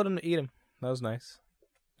 Yeah, they killed him to eat him. That was nice.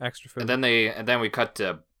 Extra food. And then we cut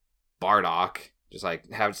to Bardock, just like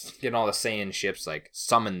getting all the Saiyan ships like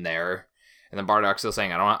summoned there, and then Bardock's still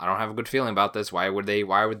saying, "I don't have a good feeling about this. Why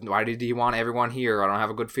did he want everyone here? I don't have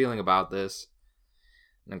a good feeling about this."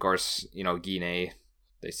 And of course, Guinea,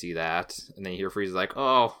 they see that, and then you hear Frieza's like,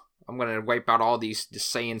 "Oh, I'm gonna wipe out all these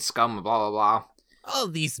Saiyan scum, blah blah blah." all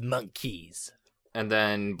these monkeys. And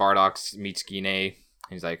then Bardock meets Guinea.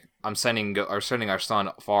 He's like, "I'm sending our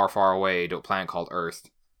son far, far away to a planet called Earth."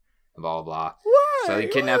 Blah blah blah. Why? So they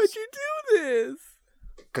kidnapped- Why would you do this?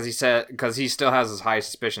 Because he still has this high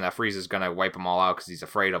suspicion that Frieza's gonna wipe them all out because he's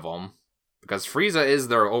afraid of them. Because Frieza is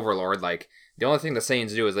their overlord. Like The only thing the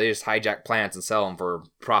Saiyans do is they just hijack planets and sell them for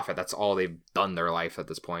profit. That's all they've done their life at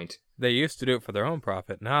this point. They used to do it for their own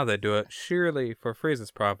profit. Now they do it sheerly for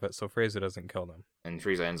Frieza's profit, so Frieza doesn't kill them. And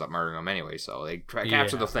Frieza ends up murdering them anyway, so they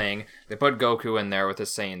capture the thing. They put Goku in there with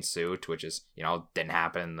his Saiyan suit, which is, didn't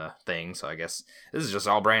happen in the thing, so I guess this is just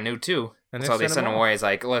all brand new too. And so they send him away. It's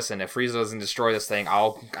like, listen, if Frieza doesn't destroy this thing,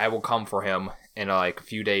 I will come for him in a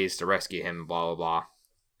few days to rescue him, blah, blah, blah.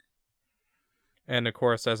 And of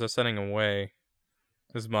course, as they're sending him away,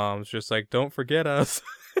 his mom's just like, don't forget us.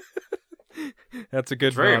 That's a good.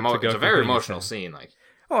 It's a very emotional scene.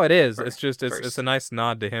 Oh, it is. It's just it's a nice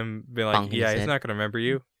nod to him being like, yeah, he's not gonna remember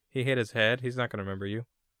you. He hit his head. He's not gonna remember you.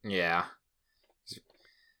 Yeah.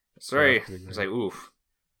 It's like oof,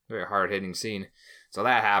 very hard hitting scene. So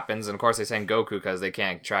that happens, and of course they send Goku because they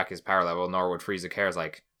can't track his power level. Nor would Frieza care. It's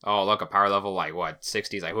like, oh look, a power level like what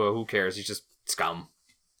 60s. Like who cares? He's just scum.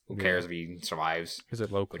 Who cares if he survives? Is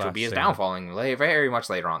it low class? Which would be his downfalling very much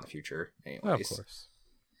later on in the future. Anyways. Well, of course.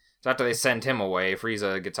 So after they send him away,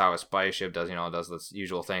 Frieza gets out of his spaceship, does this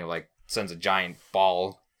usual thing, sends a giant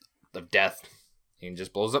ball of death, and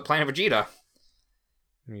just blows up Planet Vegeta.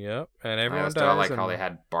 Yep, and everyone dies. I like how they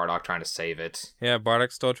had Bardock trying to save it. Yeah,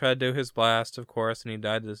 Bardock still tried to do his blast, of course, and he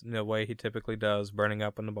died the way he typically does, burning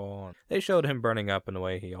up in the ball. They showed him burning up in the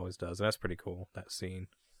way he always does, and that's pretty cool, that scene.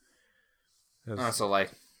 So,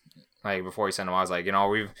 before he sent him, I was like,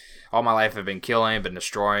 all my life I've been killing, been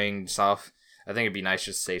destroying stuff. I think it'd be nice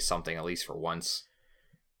just to say something at least for once.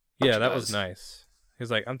 Yeah, that was nice.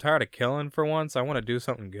 He's like, I'm tired of killing for once. I want to do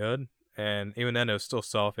something good. And even then, it was still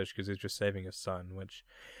selfish because he's just saving his son, which,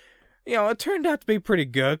 it turned out to be pretty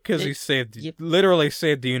good because he literally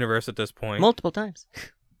saved the universe at this point. Multiple times.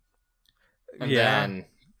 And then,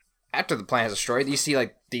 after the planet is destroyed, you see,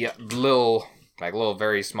 the little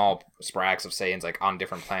very small sprags of Saiyans on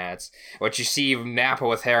different planets. Which you see Nappa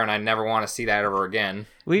with hair, and I never want to see that ever again.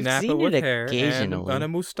 We've Nappa seen with it hair occasionally. and a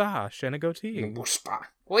mustache and a goatee.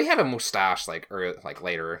 Well, he had a mustache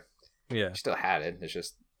later. Yeah, he still had it. It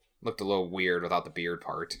just looked a little weird without the beard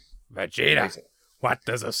part. Vegeta, what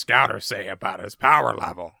does a scouter say about his power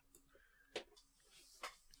level?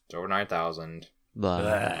 It's over 9,000.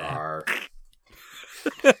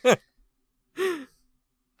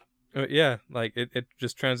 Yeah, it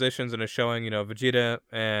just transitions into showing, Vegeta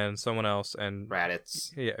and someone else and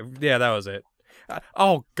Raditz. Yeah, that was it.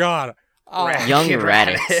 Oh God, young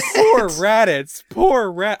Raditz. Poor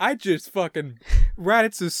Raditz. I just fucking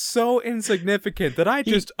Raditz is so insignificant that I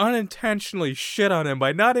just unintentionally shit on him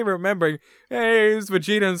by not even remembering. Hey, it's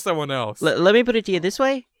Vegeta and someone else. Let me put it to you this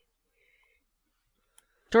way: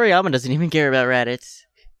 Toriyama doesn't even care about Raditz.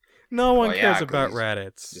 No one cares about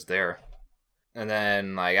Raditz. Just there. And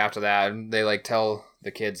then, after that, they, tell the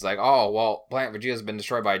kids, oh, well, Planet Vegeta's been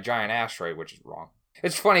destroyed by a giant asteroid, which is wrong.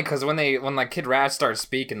 It's funny, because when Kid Raditz started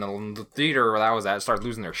speaking, the theater where that was at started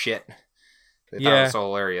losing their shit. They thought it was so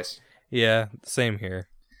hilarious. Yeah, same here.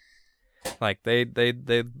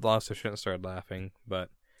 They lost their shit and started laughing, but,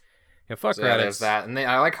 fuck Raditz. There's that. And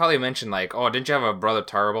I like how they mentioned, oh, didn't you have a brother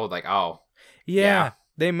Turbo? Oh. Yeah.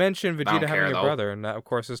 They mentioned Vegeta having a brother, and that, of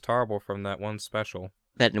course, is Turbo from that one special.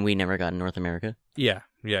 That we never got in North America. Yeah,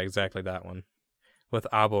 exactly that one. With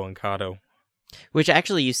Abo and Kato. Which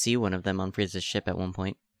actually you see one of them on Frieza's ship at one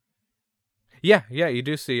point. Yeah, you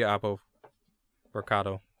do see Abo or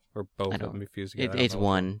Kato, or both of them fused together. It's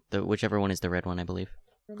one, whichever one is the red one, I believe.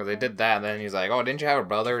 Because they did that, and then he's like, oh, didn't you have a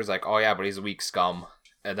brother? He's like, oh yeah, but he's a weak scum.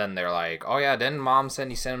 And then they're like, oh yeah, didn't Mom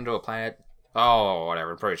send him to a planet? Oh,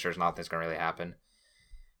 whatever, I'm pretty sure there's nothing that's going to really happen.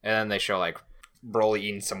 And then they show, Broly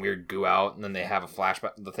eating some weird goo out, and then they have a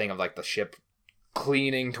flashback, the thing of the ship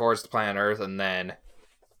cleaning towards the planet Earth, and then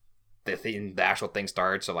the actual thing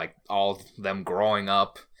starts. So all of them growing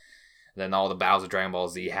up, then all the battles of Dragon Ball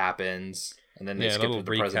Z happens, and then they skip to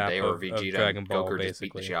the present day where Vegeta and Goku just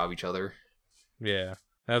beat the shit out of each other. Yeah,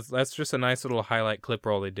 that's just a nice little highlight clip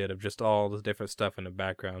roll they did of just all the different stuff in the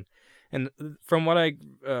background. And from what I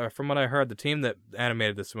heard, the team that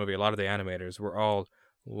animated this movie, a lot of the animators were all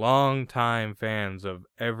long-time fans of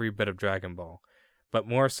every bit of Dragon Ball, but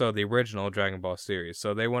more so the original Dragon Ball series.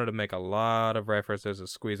 So they wanted to make a lot of references and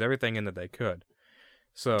squeeze everything in that they could.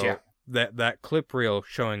 So that clip reel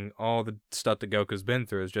showing all the stuff that Goku's been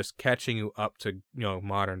through is just catching you up to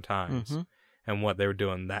modern times and what they were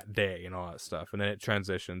doing that day and all that stuff. And then it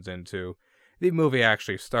transitions into the movie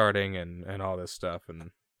actually starting and all this stuff.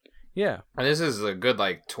 And yeah. And this is a good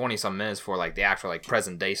 20-some minutes for the actual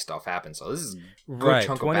present day stuff happens. So this is a good right,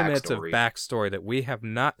 chunk 20 of minutes of backstory that we have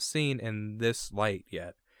not seen in this light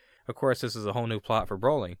yet. Of course, this is a whole new plot for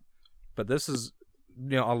Broly, but this is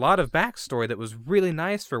a lot of backstory that was really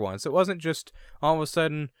nice for once. It wasn't just all of a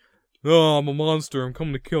sudden Oh, I'm a monster. I'm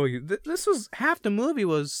coming to kill you. This was half the movie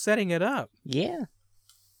was setting it up. Yeah.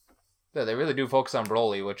 Yeah, they really do focus on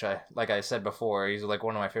Broly, which like I said before, he's like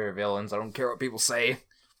one of my favorite villains. I don't care what people say.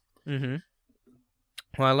 Mm-hmm.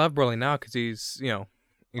 Well, I love Broly now because he's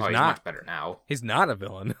He's much better now. He's not a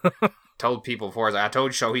villain. Told people before, I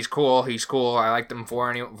told you so. He's cool. I liked him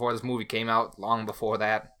before this movie came out. Long before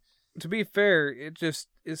that. To be fair, it just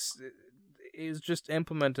is just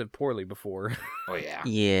implemented poorly before. Oh yeah.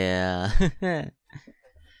 Yeah.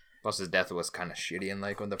 Plus his death was kind of shitty in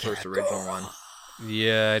like when the first original one.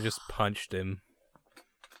 Yeah, I just punched him.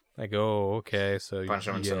 Like, oh, okay, so Punched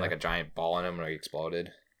him and sent like a giant ball in him when he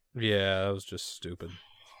exploded. Yeah, that was just stupid.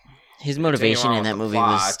 His motivation in that movie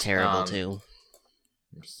was plot, terrible too.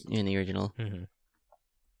 In the original. Mm-hmm.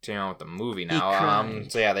 Continuing on with the movie now.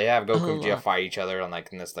 So yeah, they have Goku and Vegeta fight each other on like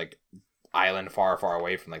in this like island far, far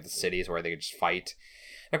away from like the cities where they could just fight.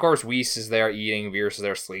 And of course, Whis is there eating, Beerus is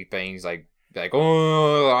there sleeping. He's like,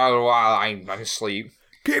 oh, I can sleep.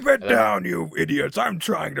 Keep it down, you idiots! I'm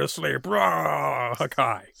trying to sleep. Rah,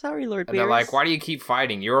 Hakai. Sorry, Lord Beerus. And they're like, why do you keep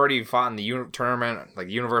fighting? You already fought in the tournament, like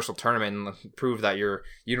Universal Tournament, and proved that your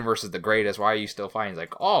universe is the greatest. Why are you still fighting? He's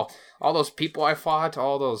like, oh, all those people I fought,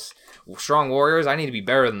 all those strong warriors, I need to be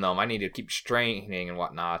better than them. I need to keep training and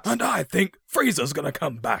whatnot. And I think Frieza's gonna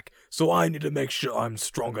come back, so I need to make sure I'm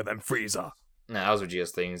stronger than Frieza. Nah, that was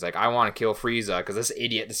Vegeta's thing. He's like, I want to kill Frieza because this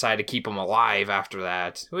idiot decided to keep him alive after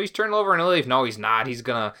that. Well, he's turned over in a leaf. No, he's not. He's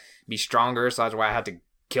gonna be stronger, so that's why I had to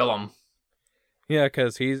kill him. Yeah,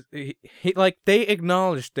 because he like, they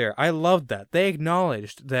acknowledged there. I loved that. They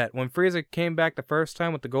acknowledged that when Frieza came back the first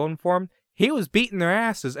time with the golden form, he was beating their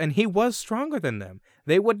asses, and he was stronger than them.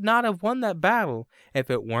 They would not have won that battle if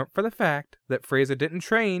it weren't for the fact that Frieza didn't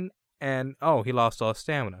train, and, he lost all his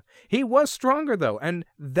stamina. He was stronger, though, and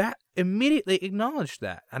that immediately acknowledged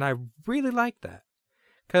that, and I really liked that.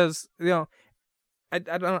 Because,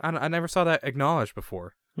 I never saw that acknowledged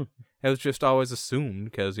before. It was just always assumed,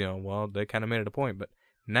 because, they kind of made it a point, but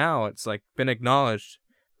now it's, like, been acknowledged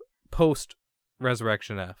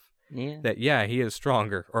post-Resurrection F. Yeah. That, he is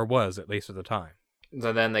stronger, or was, at least at the time.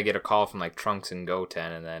 So then they get a call from, like, Trunks and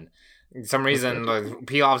Goten, and then for some reason, like,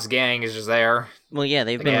 Pilaf's gang is just there. Well, yeah,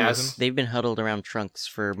 they've been huddled around Trunks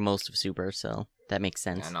for most of Super, so that makes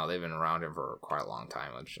sense. I know, they've been around him for quite a long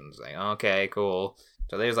time, which is like, okay, cool.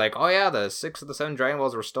 So they was like, oh yeah, the 6 of the 7 Dragon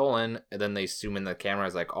Balls were stolen, and then they zoom in the camera,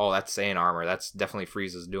 is like, oh, that's Saiyan armor, that's definitely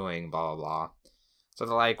Frieza's doing, blah, blah, blah. So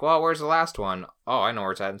they're like, well, where's the last one? Oh, I know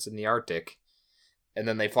where it's at, it's in the Arctic. And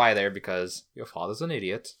then they fly there because your father's an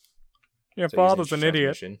idiot. Your father's an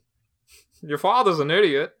idiot. Your father's an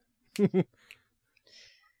idiot.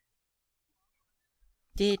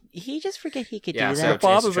 Did he just forget he could do so that? Your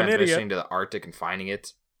father's an transitioning idiot. to the Arctic and finding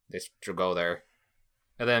it. They should go there.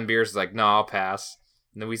 And then Beerus is like, no, I'll pass.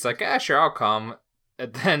 And then he's like, sure, I'll come.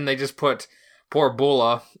 And then they just put poor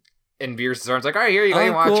Bulla in Beerus' arms. Like, all right, here you go.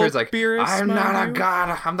 You watch her. It's like, Beerus, I'm not a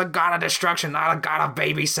god. I'm the god of destruction, not a god of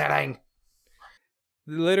babysitting.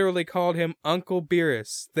 They literally called him Uncle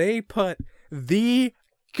Beerus. They put the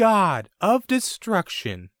god of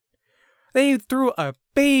destruction. They threw a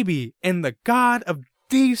baby in the god of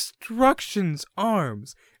destruction's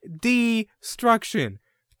arms. Destruction.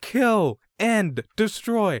 Kill. End.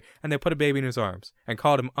 Destroy. And they put a baby in his arms and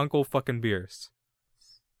called him Uncle fucking Beerus.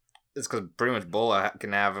 It's because pretty much Bulla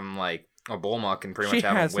can have him, like, or Bulma can pretty much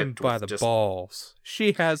have him whipped. She has him by the balls.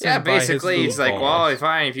 She has him Yeah, by his basically, he's like, balls. well,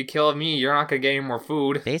 fine, if you kill me, you're not going to get any more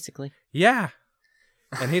food. Basically. Yeah.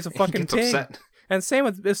 And he's a fucking He gets pig. upset. And same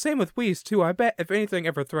with Whis too. I bet if anything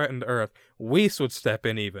ever threatened Earth, Whis would step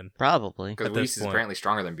in even. Probably. Because At this Whis is point. apparently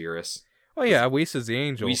stronger than Beerus. Oh yeah, Whis is the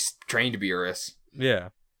angel. Whis trained Beerus. Yeah.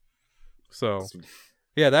 So,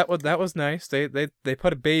 yeah, that was nice. They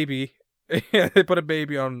put a baby. Yeah, they put a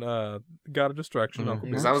baby on God of Destruction. Mhm. Uncle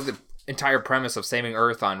Because Beerus. that was the entire premise of saving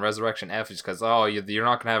Earth on Resurrection F, is because, you're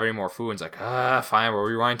not going to have any more food. And it's like, fine, we'll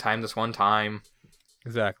rewind time this one time.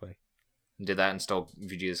 Exactly. Did that and stole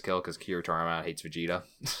Vegeta's kill because Kira Toriyama hates Vegeta.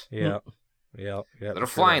 Yeah. Yeah. They're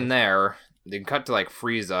flying there. They can cut to, like,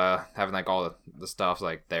 Frieza having, like, all the stuff,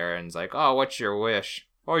 like, there. And it's like, oh, what's your wish?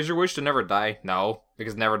 Oh, is your wish to never die? No.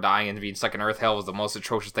 Because never dying and being stuck in Earth Hell was the most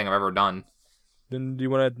atrocious thing I've ever done. Then do you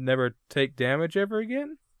want to never take damage ever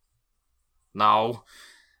again? No.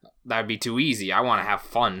 That'd be too easy. I want to have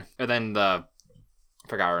fun. And then I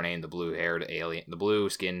forgot her name, the blue-haired alien, the blue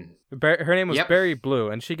skin. Her name was Yep. Berry Blue,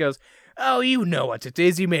 and she goes, "Oh, you know what it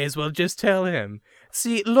is. You may as well just tell him.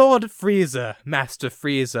 See, Lord Frieza, Master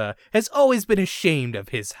Frieza, has always been ashamed of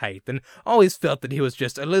his height and always felt that he was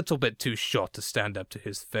just a little bit too short to stand up to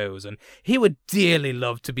his foes, and he would dearly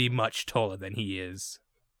love to be much taller than he is."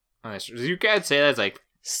 You can't say that. It's like,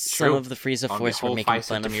 Some True. of the Frieza On the Force were whole making 5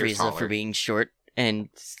 fun of centimeters Frieza for taller. being short, and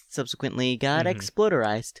subsequently got Mhm.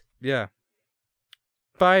 exploderized. Yeah.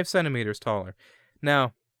 5 centimeters taller.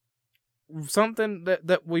 Now, something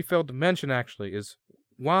that we failed to mention actually is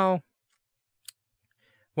while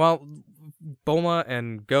Bulma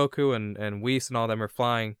and Goku and Whis and all them are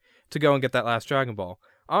flying to go and get that last Dragon Ball,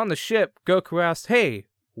 on the ship, Goku asked, "Hey,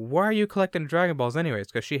 why are you collecting Dragon Balls anyways?"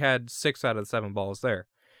 Because she had 6 out of the 7 balls there.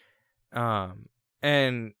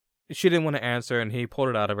 And she didn't want to answer, and he pulled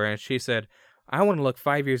it out of her, and she said, "I want to look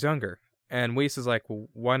 5 years younger." And Whis is like, "Well,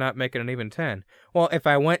 why not make it an even 10? Well, if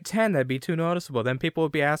I went 10, that'd be too noticeable. Then people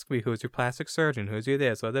would be asking me, who's your plastic surgeon? Who's your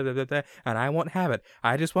this? Blah, blah, blah, blah, and I won't have it.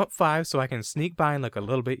 I just want 5 so I can sneak by and look a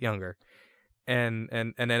little bit younger." And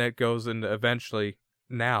then it goes into eventually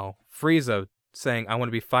now Frieza saying, "I want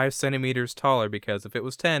to be 5 centimeters taller because if it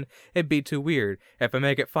was 10, it'd be too weird. If I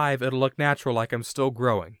make it 5, it'll look natural like I'm still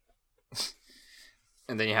growing."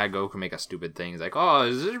 And then you had Goku make a stupid thing. He's like, "Oh,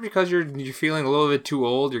 is it because you're feeling a little bit too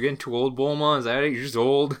old? You're getting too old, Bulma? Is that it? You're just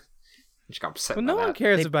old?" She got upset But by no one that.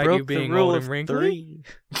 cares They about broke you the being rule old of and wrinkly.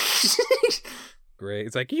 3. Great.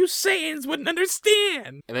 It's like, you Saiyans wouldn't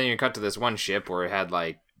understand. And then you cut to this one ship where it had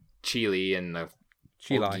like Chili and the old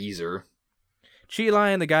Chi-Lai. geezer. Chi-Lai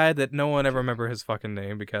and the guy that no one ever remember his fucking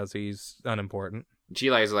name because he's unimportant.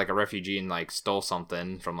 Chili is like a refugee and like stole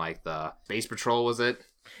something from like the Space Patrol, was it?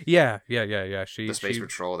 Yeah. She The Space she,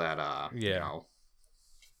 Patrol that Yeah.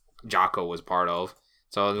 Jocko was part of.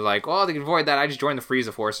 So they're like, "Oh, they can avoid that. I just joined the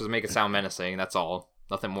Frieza forces to make it sound menacing. That's all.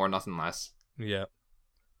 Nothing more, nothing less." Yeah.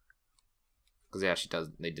 Because yeah,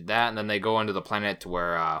 they did that, and then they go into the planet to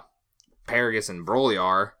where Paragus and Broly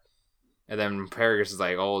are, and then Paragus is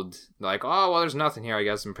like, like, "Oh, well, there's nothing here, I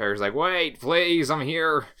guess." And Paragus is like, "Wait, please, I'm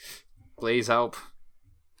here. Please help."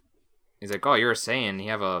 He's like, "Oh, you're a Saiyan.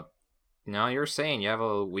 You're a Saiyan. You have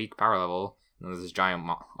a weak power level." And there's this giant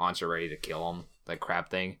monster ready to kill him, like crab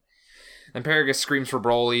thing. Then Paragus screams for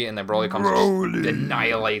Broly, and then Broly comes and just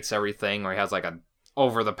annihilates everything. Where he has like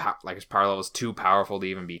his power level is too powerful to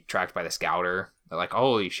even be tracked by the Scouter. They're like,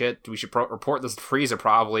 "Holy shit, we should report this to Frieza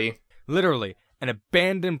probably." Literally, an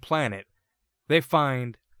abandoned planet. They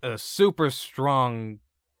find a super strong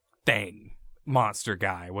monster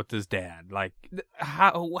guy with his dad. Like,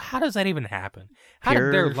 how does that even happen? How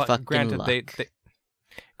Pure did their fucking granted luck.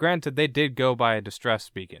 granted they did go by a distress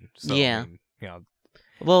beacon. So, Yeah. I mean,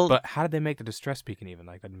 Well, but how did they make the distress beacon even?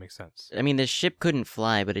 Like, that didn't make sense. I mean, the ship couldn't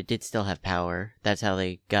fly, but it did still have power. That's how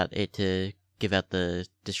they got it to give out the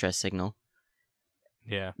distress signal.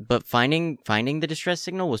 Yeah. But finding the distress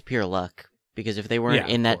signal was pure luck, because if they weren't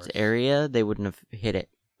Yeah, in of that course. area, they wouldn't have hit it.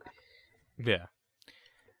 Yeah.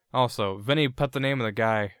 Also, Vinny put the name of the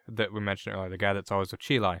guy that we mentioned earlier, the guy that's always with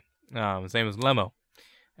Chi-Lai. His name is Lemo.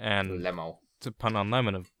 And Lemo. it's a pun on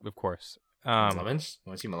lemon, of course. Lemons?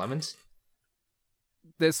 Want to see my lemons?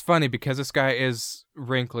 It's funny because this guy is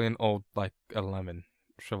wrinkly and old like a lemon,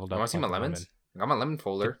 shriveled You up. want to see my like a lemons? lemon. I got my lemon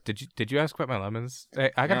folder. Did you ask about my lemons?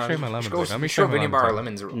 Hey, I gotta show you my lemons. Go, Later. Let me show show you Vinny my about our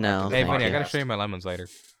lemons. lemons. No, after this Hey, thank Vinny, I you. gotta podcast. show you my lemons later.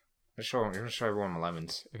 You're gonna show everyone my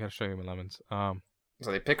lemons. I gotta show you my lemons.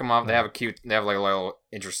 So they pick them up. They have like a little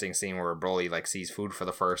interesting scene where Broly like sees food for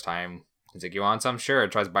the first time. He's like, "You want some?" Sure.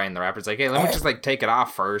 Tries biting the wrapper. It's like, "Hey, let me just like take it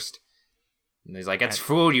off first." And he's like, "It's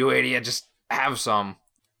food, you idiot. Just have some."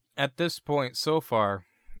 At this point, so far,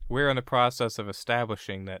 we're in the process of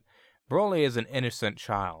establishing that Broly is an innocent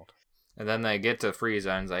child. And then they get to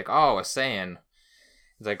Frieza and he's like, "Oh, a Saiyan."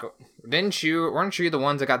 He's like, weren't you the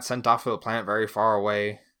ones that got sent off of the planet very far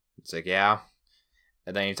away? It's like, "Yeah."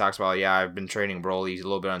 And then he talks about, "Yeah, I've been training Broly. He's a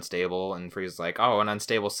little bit unstable." And Frieza's like, "Oh, an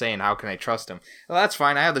unstable Saiyan. How can I trust him?" Well, that's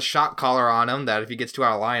fine. I have the shock collar on him that if he gets too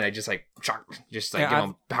out of line, I just like give him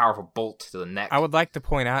a powerful bolt to the neck. I would like to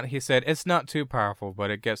point out, he said, it's not too powerful, but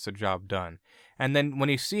it gets the job done. And then when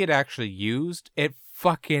you see it actually used, it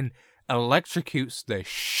fucking electrocutes the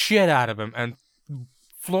shit out of him and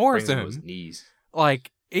floors Brings him to him. his knees.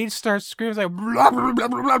 Like, he starts screaming like, blah, blah, blah,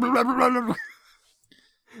 blah, blah, blah, blah, blah.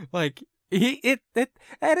 Like,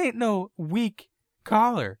 that ain't no weak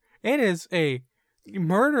collar. It is a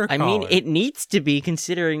murder I collar. mean, it needs to be,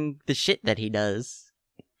 considering the shit that he does.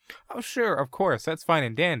 Oh, sure, of course, that's fine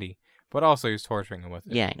and dandy. But also, he's torturing him with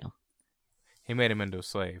it. Yeah, I know. He made him into a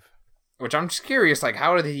slave. Which I'm just curious, like,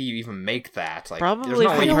 how did he even make that? Like, there's Probably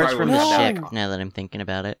no way he parts probably from would've the got ship, that. now that I'm thinking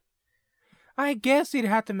about it. I guess he'd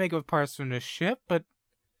have to make it with parts from the ship, but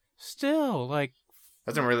still, like,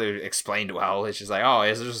 Doesn't really explained well. It's just like, "Oh,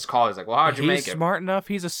 it's just call." He's like, "Well, how'd you make he's it?" smart enough.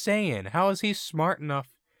 He's a Saiyan. How is he smart enough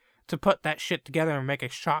to put that shit together and make a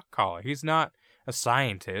shock collar? He's not a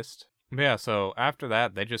scientist. But yeah, so after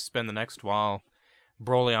that, they just spend the next while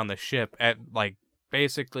Broly on the ship at, like,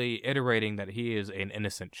 basically iterating that he is an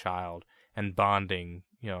innocent child and bonding,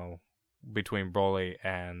 between Broly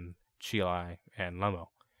and Chilai and Lemmo.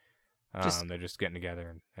 They're just getting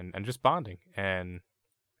together and just bonding. And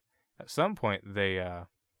at some point, they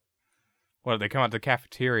come out to the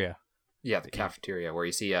cafeteria. Yeah, the cafeteria where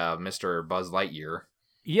you see Mr. Buzz Lightyear.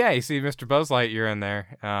 Yeah, you see Mr. Buzz Lightyear in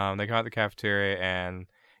there. They come out to the cafeteria, and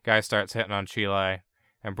guy starts hitting on Chilai,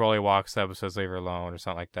 and Broly walks up and says, "Leave her alone," or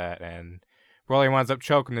something like that, and Broly winds up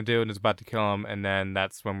choking the dude and is about to kill him, and then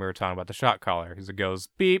that's when we were talking about the shot collar, because it goes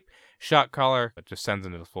beep, shot collar, it just sends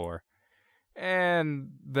him to the floor.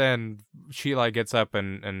 And then Chilai gets up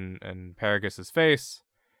and Paragus' face,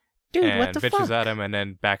 Dude, and what the bitches fuck? at him and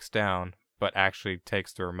then backs down, but actually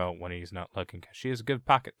takes the remote when he's not looking, because she is a good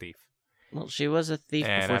pocket thief. Well, she was a thief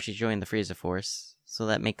And before she joined the Frieza Force, so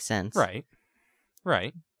that makes sense.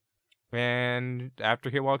 Right. And after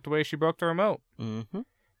he walked away, she broke the remote. Mm-hmm.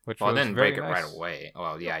 Which Well, I was didn't very break it nice. right away.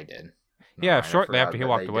 Well, yeah, I did. Yeah, I shortly forgot after he that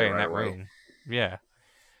walked they away did in right that away. room. Yeah.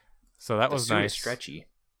 So that The was suit is nice. stretchy.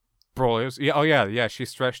 Broly was, yeah. She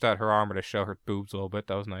stretched out her armor to show her boobs a little bit.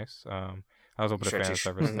 That was nice. I was open to fan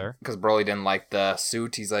service there. Because Broly didn't like the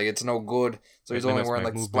suit. He's like, it's no good. So he's It only limits wearing my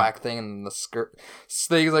like this movement. black thing and the skirt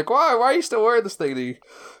thing. He's like, why are you still wearing this thing? And he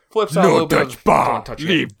flips out a little bit. Don't touch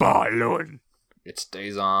it. bar alone. It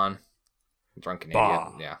stays on. Drunken Bah.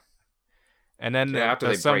 idiot. Yeah. And then So after at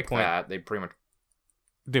they some break point, that, they pretty much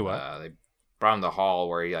do what? they brought him to the hall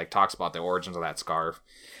where he like talks about the origins of that scarf.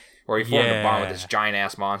 Where he formed a bond with this giant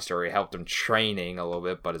ass monster. He helped him training a little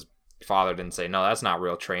bit, but his father didn't say, no, that's not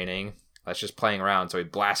real training. That's just playing around. So he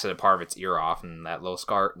blasted a part of its ear off, and that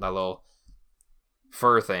little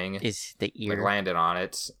fur thing Is the ear. like landed on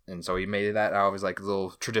it, and so he made that out of his like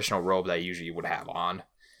little traditional robe that he usually would have on.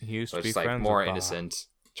 He used So to be it's like friends more with Bob. innocent,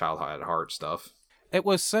 child at heart stuff. It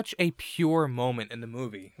was such a pure moment in the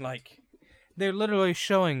movie. Like, they're literally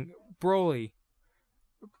showing Broly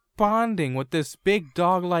bonding with this big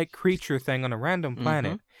dog-like creature thing on a random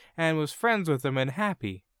planet, and was friends with him and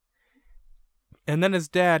happy. And then his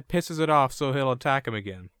dad pisses it off so he'll attack him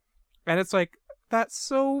again. And it's like, that's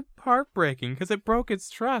so heartbreaking, because it broke its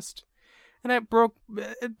trust. And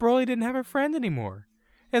Broly didn't have a friend anymore.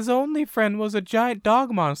 His only friend was a giant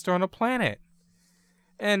dog monster on a planet.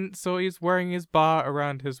 And so he's wearing his ba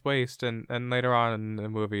around his waist, and later on in the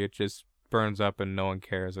movie it just burns up and no one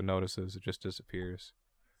cares or notices. It just disappears.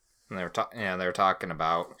 And they were talking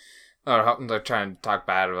about, they're trying to talk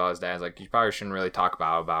bad about his dad. It's like, you probably shouldn't really talk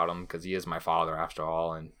about him because he is my father after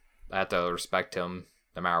all, and I have to respect him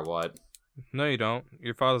no matter what. No, you don't.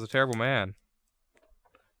 Your father's a terrible man.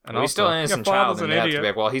 And Well, he's still an innocent child, and an they have to idiot. be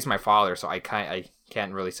like, well, he's my father, so I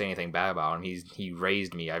can't really say anything bad about him. He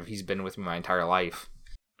raised me. He's been with me my entire life.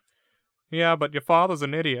 Yeah, but your father's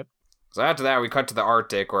an idiot. So after that, we cut to the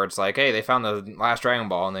Arctic, where it's like, hey, they found the last Dragon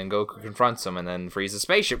Ball, and then Goku confronts him, and then Frieza's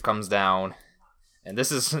spaceship comes down. And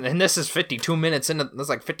this is 52 minutes into, that's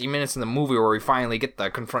like 50 minutes in the movie where we finally get the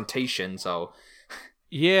confrontation. So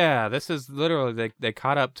Yeah, this is literally, they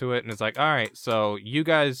caught up to it, and it's like, all right, so you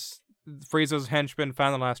guys, Frieza's henchmen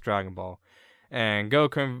found the last Dragon Ball. And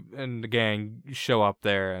Goku and the gang show up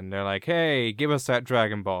there, and they're like, hey, give us that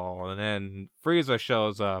Dragon Ball. And then Frieza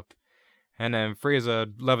shows up, and then Frieza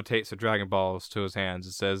levitates the Dragon Balls to his hands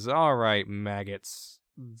and says, all right, maggots,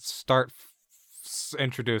 start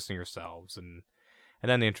introducing yourselves. And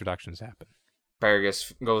then the introductions happen.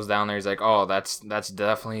 Paragus goes down there. He's like, oh, that's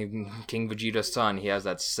definitely King Vegeta's son. He has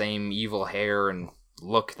that same evil hair and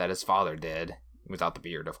look that his father did, without the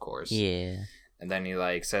beard, of course. Yeah. And then he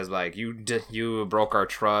like says like, you broke our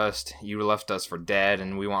trust. You left us for dead,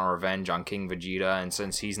 and we want revenge on King Vegeta. And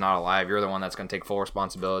since he's not alive, you're the one that's gonna take full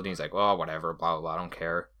responsibility. He's like, oh, whatever, blah blah blah. I don't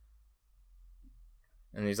care.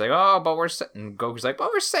 And he's like, oh, but and Goku's like, but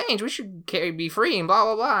we're Saiyans. We should be free and blah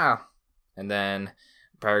blah blah. And then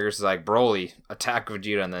Paragus is like, Broly, attack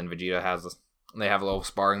Vegeta. And then they have a little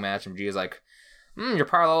sparring match, and Vegeta's like, your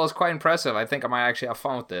power level is quite impressive. I think I might actually have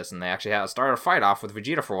fun with this. And they actually start a fight off with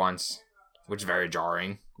Vegeta for once. Which is very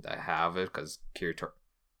jarring to have it, because Kirito.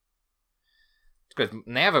 Because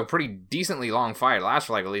they have a pretty decently long fight. It lasts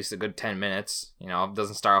for like at least a good 10 minutes. You know, it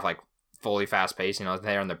doesn't start off like fully fast paced. You know,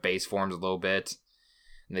 they're in their base forms a little bit.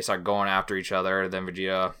 And they start going after each other. Then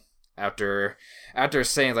Vegeta, after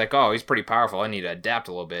saying like, oh, he's pretty powerful, I need to adapt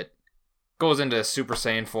a little bit, goes into Super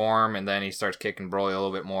Saiyan form, and then he starts kicking Broly a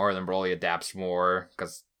little bit more. Then Broly adapts more,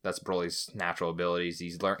 because that's Broly's natural abilities.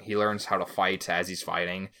 He learns how to fight as he's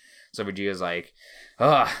fighting. So Vegeta's like,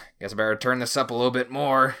 guess I better turn this up a little bit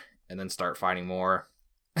more, and then start fighting more.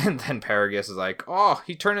 And then Paragus is like, oh,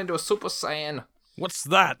 he turned into a Super Saiyan. What's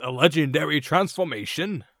that? A legendary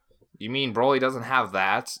transformation? You mean Broly doesn't have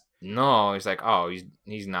that? no, he's like, oh,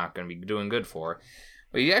 he's not going to be doing good for it.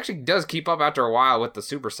 But he actually does keep up after a while with the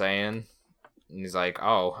Super Saiyan. And he's like,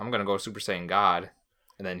 oh, I'm going to go Super Saiyan God.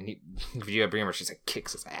 And then Vegeta pretty much just like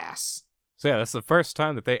kicks his ass. So yeah, that's the first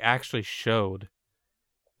time that they actually showed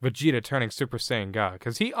Vegeta turning Super Saiyan God.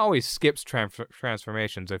 Because he always skips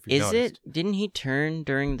transformations, if you noticed. Didn't he turn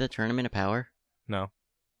during the Tournament of Power? No.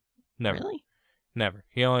 Never. Really? Never.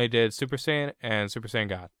 He only did Super Saiyan and Super Saiyan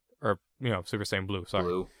God. Or, Super Saiyan Blue, sorry.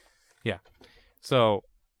 Blue. Yeah. So,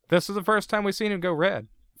 this is the first time we've seen him go red.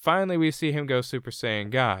 Finally, we see him go Super Saiyan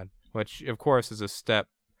God, which, of course, is a step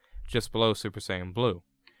just below Super Saiyan Blue.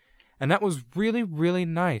 And that was really, really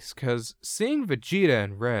nice, because seeing Vegeta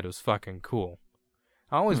in red was fucking cool.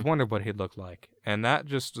 I always wondered what he'd look like, and that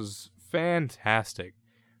just was fantastic.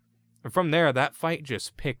 And from there, that fight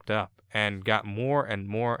just picked up and got more and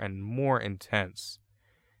more and more intense.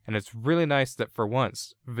 And it's really nice that for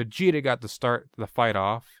once, Vegeta got to start the fight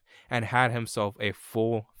off and had himself a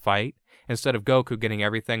full fight, instead of Goku getting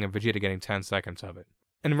everything and Vegeta getting 10 seconds of it.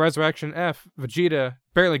 In Resurrection F, Vegeta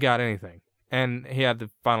barely got anything, and he had the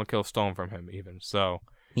final kill stolen from him even. So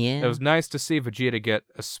Yeah. it was nice to see Vegeta get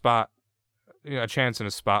a spot, a chance in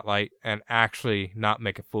a spotlight, and actually not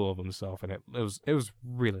make a fool of himself. And it was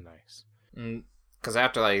really nice. Because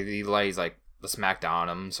after he lays the smackdown on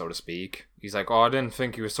him, so to speak, he's like, "Oh, I didn't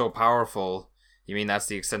think he was so powerful." You mean that's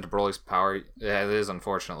the extent of Broly's power? Yeah, it is,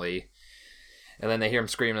 unfortunately. And then they hear him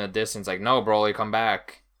scream in the distance, like, "No, Broly, come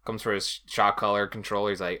back!" Comes for his shot color controller.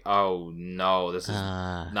 He's like, "Oh no, this is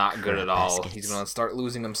not good at all." baskets. He's gonna start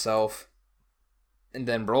losing himself. And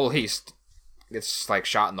then Broly gets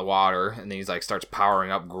shot in the water, and then he's starts powering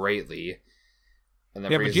up greatly. And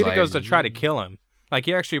then Yeah, Frieza's Vegeta goes to try to kill him.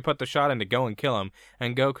 He actually put the shot in to go and kill him,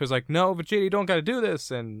 and Goku's like, "No, Vegeta, you don't got to do this,"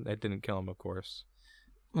 and it didn't kill him, of course.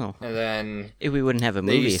 Well, And then we wouldn't have a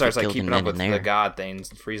movie he if it starts killed him keeping up then with and there. the god things.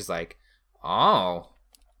 And Frieza's like, "Oh."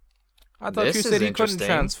 I thought This you is said he couldn't interesting.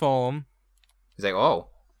 transform. He's like, "Oh,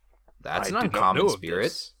 that's an I did not uncommon know of spirit."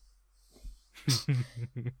 this.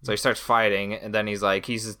 So he starts fighting, and then he's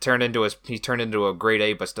turned into a great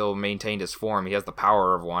ape, but still maintained his form. He has the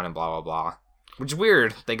power of one, and blah blah blah. Which is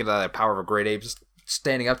weird, thinking of the power of a great ape just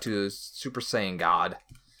standing up to a Super Saiyan God.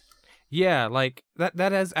 Yeah,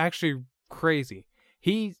 that is actually crazy.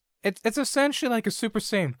 It's essentially like a Super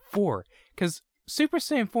Saiyan 4, because Super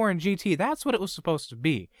Saiyan 4 in GT, that's what it was supposed to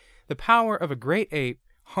be. The power of a great ape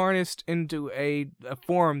harnessed into a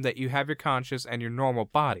form that you have your conscious and your normal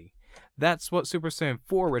body. That's what Super Saiyan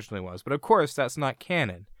 4 originally was, but of course that's not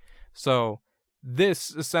canon. So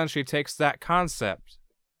this essentially takes that concept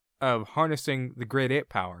of harnessing the great ape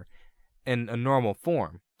power in a normal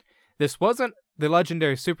form. This wasn't the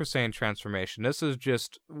legendary Super Saiyan transformation. This is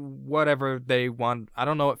just whatever they want. I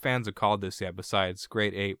don't know what fans have called this yet besides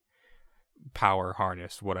great ape power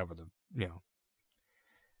harness, whatever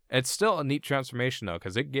It's still a neat transformation though,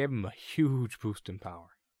 because it gave him a huge boost in power.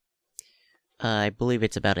 I believe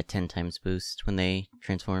it's about a 10 times boost when they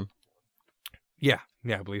transform. Yeah,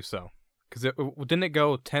 I believe so. Because didn't it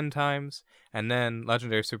go 10 times, and then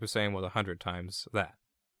Legendary Super Saiyan was 100 times that.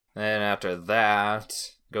 And after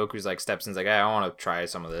that, Goku's steps in, hey, I want to try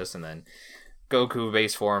some of this, and then Goku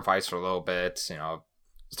base form fights for a little bit,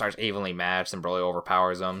 starts evenly matched, and Broly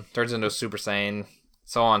overpowers him, turns into a Super Saiyan,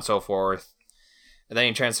 so on and so forth. And then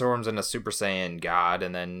he transforms into Super Saiyan God,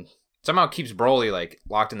 and then somehow keeps Broly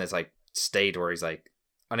locked in this state where he's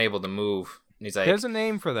unable to move. And he's there's a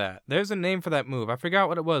name for that. There's a name for that move. I forgot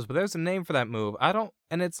what it was, but there's a name for that move. I've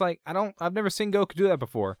never seen Goku do that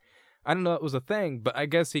before. I don't know it was a thing, but I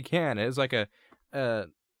guess he can. It's like a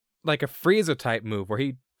Frieza type move where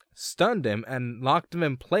he stunned him and locked him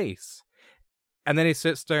in place. And then he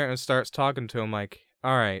sits there and starts talking to him like,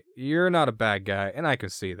 "All right, you're not a bad guy, and I can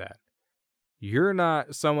see that. You're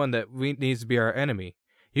not someone that needs to be our enemy.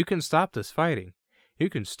 You can stop this fighting. You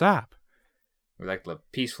can stop. We live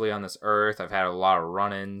peacefully on this earth. I've had a lot of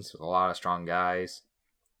run-ins with a lot of strong guys.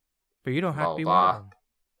 But you don't have Blah, to be blah. one of them."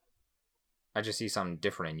 I just see something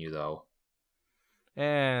different in you, though.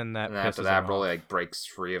 And And then after that, Broly breaks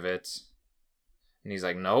free of it. And he's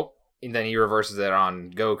like, "Nope." And then he reverses it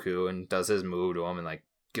on Goku and does his move to him and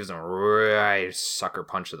gives him a right sucker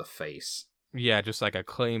punch to the face. Yeah, just like a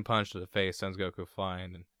clean punch to the face sends Goku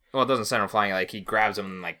flying. And Well, it doesn't send him flying. He grabs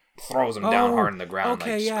him and throws him down hard in the ground.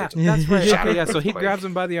 Okay, yeah, scrapes him. that's right. Shatter Okay, yeah. So he earthquake. grabs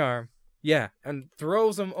him by the arm, yeah, and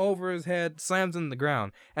throws him over his head, slams him in the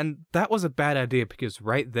ground. And that was a bad idea because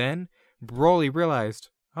right then Broly realized,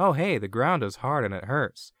 oh hey, the ground is hard and it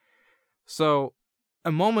hurts. So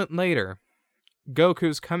a moment later,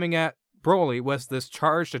 Goku's coming at Broly with this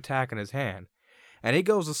charged attack in his hand, and he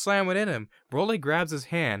goes to slam it in him. Broly grabs his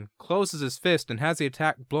hand, closes his fist, and has the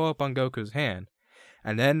attack blow up on Goku's hand,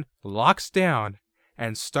 and then locks down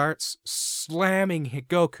and starts slamming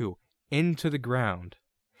Goku into the ground.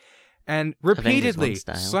 And repeatedly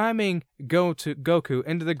slamming Goku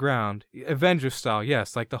into the ground, Avengers style,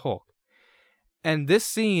 yes, like the Hulk. And this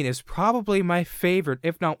scene is probably my favorite,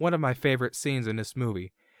 if not one of my favorite scenes in this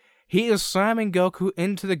movie. He is slamming Goku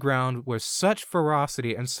into the ground with such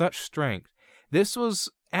ferocity and such strength. This was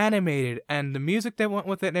animated, and the music that went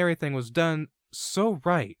with it and everything was done so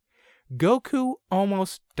right. Goku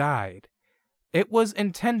almost died. It was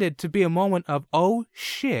intended to be a moment of, oh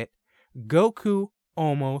shit, Goku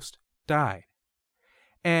almost died.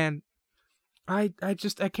 And I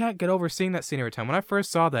can't get over seeing that scene every time. When I first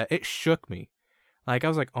saw that, it shook me. Like, I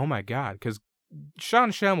was like, oh my god, because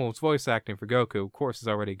Sean Shammel's voice acting for Goku, of course, is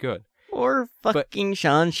already good. Or fucking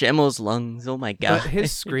Sean Shammel's lungs, oh my god. But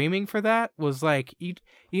his screaming for that was like, you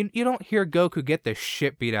don't hear Goku get the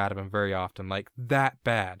shit beat out of him very often, like that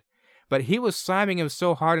bad. But he was slamming him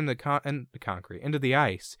so hard into the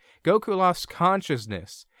ice. Goku lost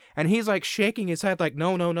consciousness. And he's like shaking his head like,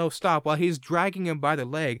 no, stop, while he's dragging him by the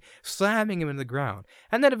leg, slamming him into the ground.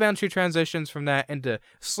 And then eventually transitions from that into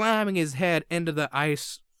slamming his head into the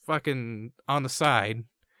ice fucking on the side.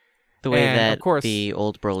 The way that, of course, the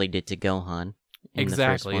old Broly did to Gohan.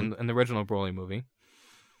 Exactly, in the original Broly movie.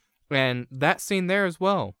 And that scene there as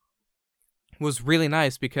well was really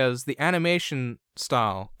nice because the animation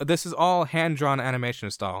style, this is all hand-drawn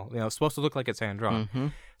animation style. You know, it's supposed to look like it's hand-drawn. Mm-hmm.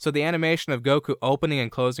 So the animation of Goku opening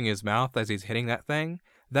and closing his mouth as he's hitting that thing,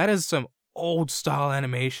 that is some old-style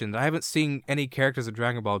animation that I haven't seen any characters of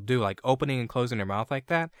Dragon Ball do, like opening and closing their mouth like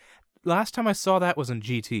that. Last time I saw that was in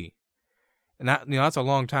GT. And that, you know, that's a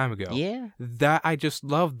long time ago. Yeah. That I just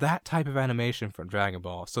love that type of animation from Dragon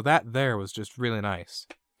Ball. So that there was just really nice.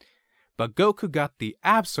 But Goku got the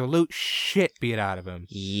absolute shit beat out of him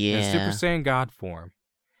in Super Saiyan God form.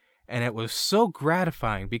 And it was so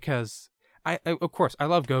gratifying because, of course, I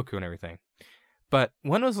love Goku and everything. But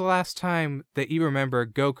when was the last time that you remember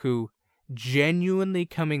Goku genuinely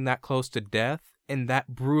coming that close to death in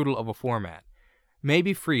that brutal of a format?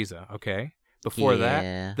 Maybe Frieza, okay? Before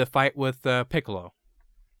that, the fight with Piccolo.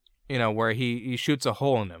 You know, where he shoots a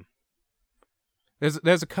hole in him.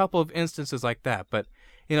 There's a couple of instances like that, but,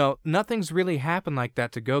 you know, nothing's really happened like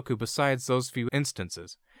that to Goku besides those few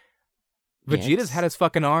instances. Vegeta's had his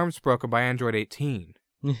fucking arms broken by Android 18.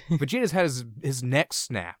 Vegeta's had his neck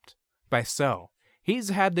snapped by Cell. He's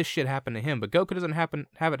had this shit happen to him, but Goku doesn't have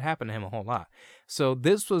it happen to him a whole lot. So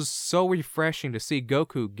this was so refreshing to see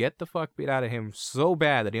Goku get the fuck beat out of him so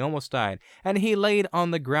bad that he almost died. And he laid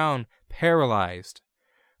on the ground paralyzed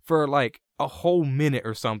for like a whole minute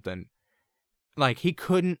or something. Like, he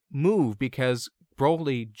couldn't move because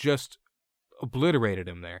Broly just obliterated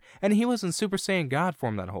him there. And he was in Super Saiyan God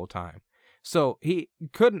form that whole time. So he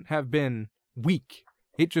couldn't have been weak.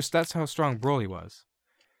 That's how strong Broly was.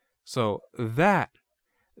 So that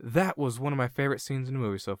was one of my favorite scenes in the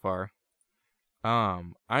movie so far.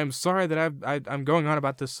 I'm sorry that I'm going on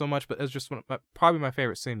about this so much, but it's just probably my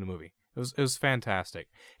favorite scene in the movie. It was fantastic.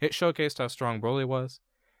 It showcased how strong Broly was,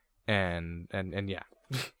 and yeah.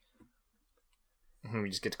 We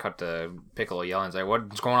just get to cut to Piccolo yelling, it's like,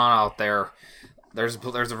 what's going on out there? There's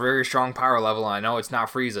a very strong power level, and I know it's not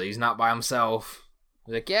Frieza. He's not by himself.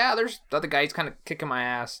 He's like, yeah, there's the other guy. He's kind of kicking my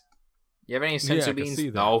ass. You have any senzu beans?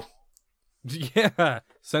 No. Yeah,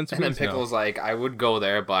 senzu beans. And then Piccolo's like, I would go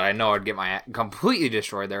there, but I know I'd get my completely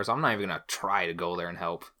destroyed there, so I'm not even going to try to go there and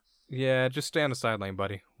help. Yeah, just stay on the sideline,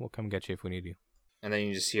 buddy. We'll come get you if we need you. And then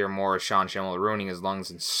you just hear more of Sean Schimmel ruining his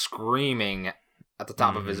lungs and screaming at the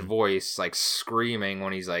top of his voice, like screaming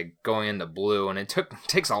when he's like going into blue, and it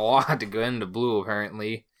takes a lot to go into blue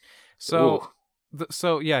apparently. So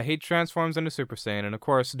yeah, he transforms into Super Saiyan, and of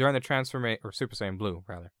course during the transformation, or Super Saiyan Blue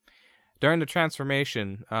rather, during the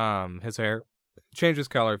transformation, his hair changes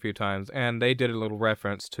color a few times, and they did a little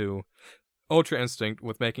reference to Ultra Instinct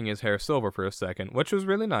with making his hair silver for a second, which was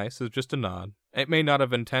really nice. It's just a nod. It may not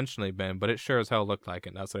have intentionally been, but it sure as hell looked like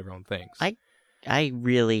it. That's what everyone thinks. I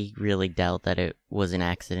really, really doubt that it was an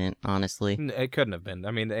accident, honestly. It couldn't have been.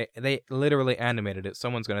 I mean, they literally animated it.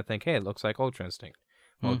 Someone's going to think, hey, it looks like Ultra Instinct.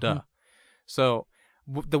 Well, duh. So,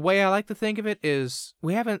 the way I like to think of it is,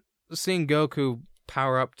 we haven't seen Goku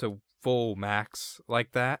power up to full max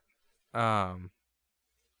like that.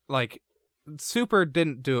 Like, Super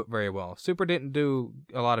didn't do it very well. Super didn't do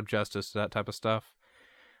a lot of justice to that type of stuff.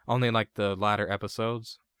 Only in, like, the latter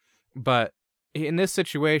episodes. But in this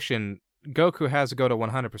situation, Goku has to go to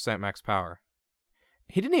 100% max power.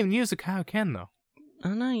 He didn't even use the Kaioken, though.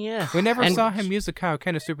 Oh no, yeah. We never And- saw him use the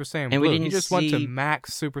Kaioken to Super Saiyan and we Blue. He didn't just went to see-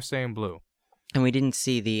 max Super Saiyan Blue. And we didn't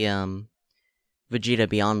see the Vegeta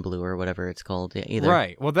Beyond Blue or whatever it's called either.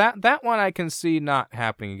 Right. Well, that one I can see not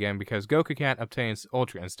happening again because Goku can't obtain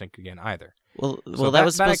Ultra Instinct again either. Well, So that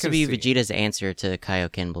was that I supposed to can be see. Vegeta's answer to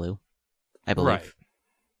Kaioken Blue, I believe. Right.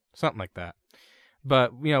 Something like that.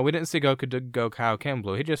 But, we didn't see Goku go Kaioken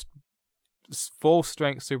Blue. He just full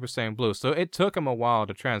strength Super Saiyan Blue. So it took him a while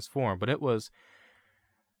to transform, but it was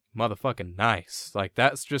motherfucking nice. Like,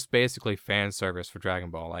 that's just basically fan service for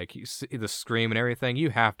Dragon Ball. Like, you see the scream and everything, you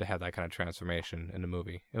have to have that kind of transformation in the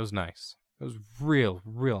movie. It was nice. It was real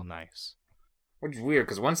nice. Which is weird,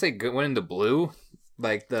 because once they went into blue,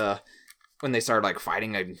 like, when they started, like,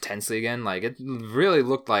 fighting intensely again, like, it really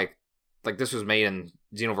looked like this was made in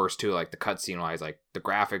Xenoverse 2, like, the cutscene-wise, like, the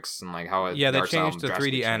graphics and, like, how it... Yeah, the they art style changed to drastically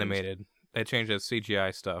 3D changed. animated. They changed the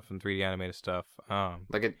CGI stuff and 3D animated stuff.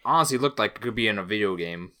 Like, it honestly looked like it could be in a video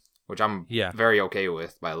game, which I'm very okay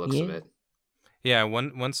with by the looks of it. Yeah,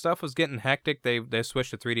 when stuff was getting hectic, they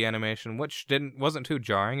switched to 3D animation, which wasn't too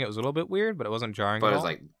jarring. It was a little bit weird, but it wasn't jarring But at it all.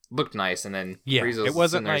 was, like, looked nice, and then Yeah, Frieza's it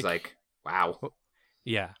wasn't sitting there, like- wow.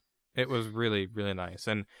 Yeah, it was really, really nice.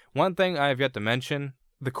 And one thing I have yet to mention,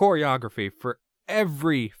 the choreography for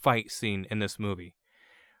every fight scene in this movie.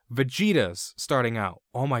 Vegeta's starting out,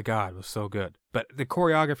 oh my god, was so good. But the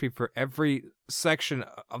choreography for every section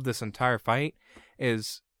of this entire fight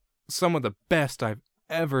is some of the best I've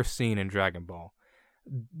ever seen in Dragon Ball.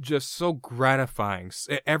 Just so gratifying.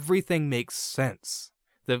 Everything makes sense.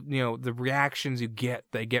 The reactions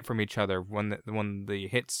they get from each other when the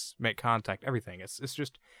hits make contact, everything. It's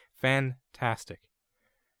just fantastic.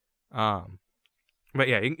 But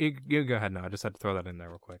yeah, you go ahead now. I just had to throw that in there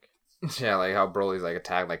real quick. Yeah, like how Broly's like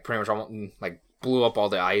attacked, like pretty much almost like blew up all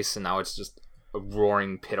the ice, and now it's just a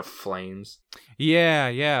roaring pit of flames.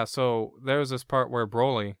 Yeah. So there was this part where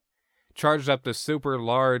Broly charged up this super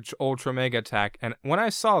large Ultra Mega attack, and when I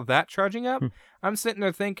saw that charging up, I'm sitting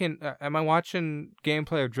there thinking, am I watching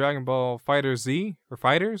gameplay of Dragon Ball Fighter Z or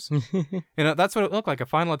Fighters? That's what it looked like, a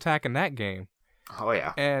final attack in that game. Oh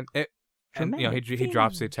yeah, And he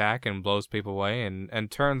drops the attack and blows people away,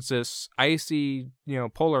 and turns this icy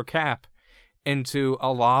polar cap into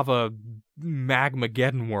a lava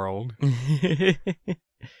Magmageddon world.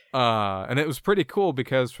 And it was pretty cool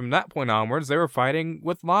because from that point onwards they were fighting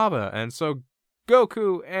with lava, and so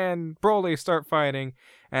Goku and Broly start fighting,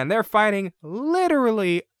 and they're fighting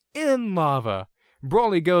literally in lava.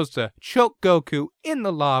 Broly goes to choke Goku in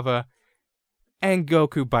the lava, and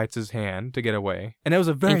Goku bites his hand to get away. And it was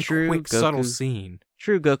a very quick, subtle scene.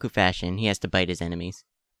 True Goku fashion, he has to bite his enemies.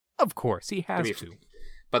 Of course, he has to.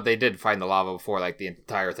 But they did fight in the lava before, like, the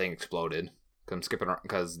entire thing exploded. I'm skipping around,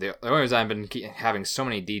 because the only reason I've been having so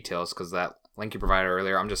many details, because that link you provided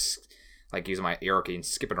earlier, I'm just, like, using my arrow key and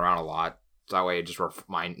skipping around a lot. So that way it just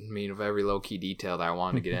reminds me of every low-key detail that I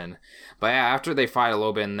wanted to get in. But yeah, after they fight a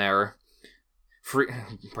little bit in there,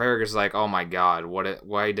 Paragus is like, oh my god,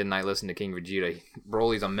 why didn't I listen to King Vegeta?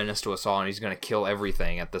 Broly's a menace to us all, and he's going to kill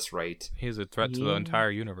everything at this rate. He's a threat to the entire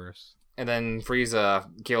universe. And then Frieza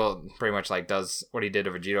pretty much like does what he did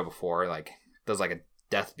to Vegeta before, like does like a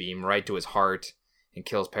death beam right to his heart and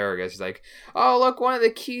kills Paragus. He's like, oh look, one of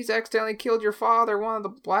the keys accidentally killed your father, one of the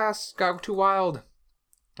blasts got too wild.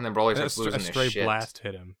 And then Broly starts losing his shit. A stray blast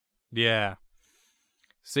hit him. Yeah.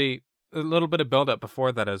 See, a little bit of build-up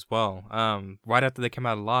before that as well. Right after they came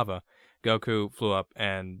out of lava, Goku flew up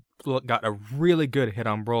and got a really good hit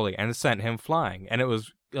on Broly and sent him flying. And it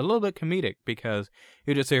was a little bit comedic because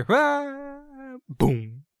you just hear, ah,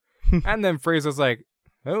 boom. And then Frieza's like,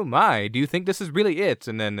 oh my, do you think this is really it?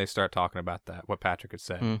 And then they start talking about that, what Patrick had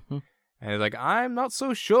said. Mm-hmm. And he's like, I'm not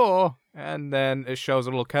so sure. And then it shows a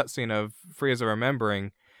little cutscene of Frieza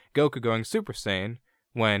remembering Goku going Super Saiyan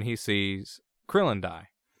when he sees Krillin die.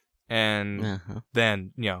 And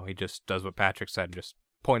then, he just does what Patrick said and just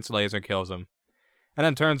points the laser and kills him. And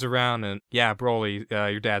then turns around and, yeah, Broly,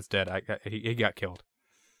 your dad's dead. He got killed.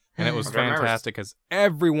 And it was fantastic because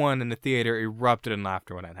everyone in the theater erupted in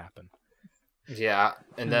laughter when that happened. Yeah,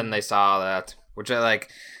 and then they saw that, which I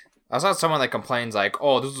saw someone that complains like,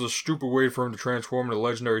 oh, this is a stupid way for him to transform into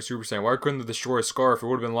Legendary Super Saiyan. Why couldn't they destroy Scarf? It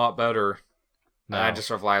would have been a lot better. No. And I just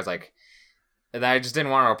replied, I was like, and I just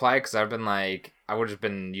didn't want to reply because I've been like, I would have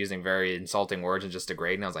been using very insulting words and just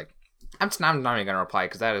degrading. I was like, I'm not even going to reply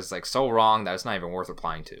because that is like so wrong that it's not even worth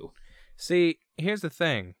replying to. See, here's the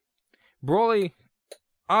thing. Broly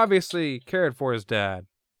obviously cared for his dad.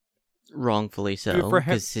 Wrongfully so,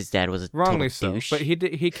 because his dad was a wrongly total douche. So, but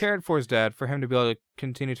he cared for his dad for him to be able to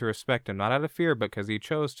continue to respect him, not out of fear, but because he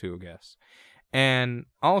chose to, I guess. And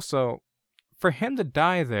also, for him to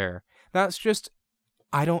die there, that's just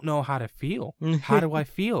I don't know how to feel. How do I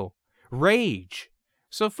feel? Rage.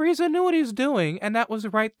 So Frieza knew what he was doing, and that was the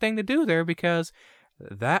right thing to do there, because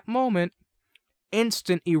that moment,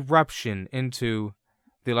 instant eruption into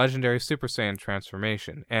the legendary Super Saiyan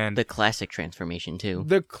transformation. And The classic transformation, too.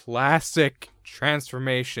 the classic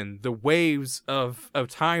transformation, the waves of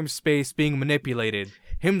time-space being manipulated,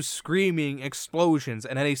 him screaming explosions,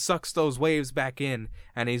 and then he sucks those waves back in,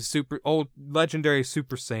 and he's old legendary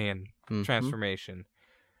Super Saiyan transformation.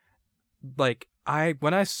 Like,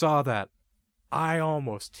 when I saw that, I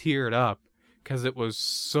almost teared up, because it was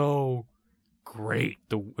so great.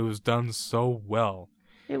 It was done so well.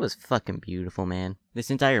 It was fucking beautiful, man. This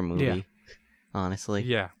entire movie, Yeah. honestly.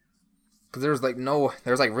 Yeah. Because there's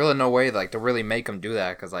really no way like to really make him do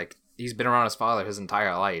that, because like he's been around his father his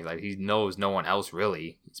entire life. Like he knows no one else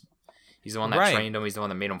really. He's the one that Right. trained him. He's the one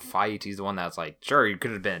that made him fight. He's the one that's like, sure, you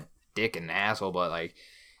could have been a dick and an asshole, but like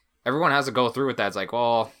everyone has to go through with that. It's like,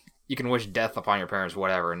 well, you can wish death upon your parents,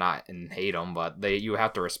 whatever, and hate them, but you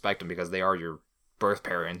have to respect them because they are your birth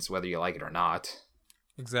parents, whether you like it or not.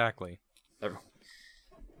 Exactly.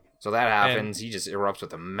 So that happens. He just erupts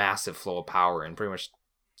with a massive flow of power and pretty much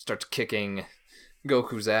starts kicking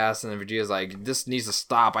Goku's ass. And then Vegeta's like, "This needs to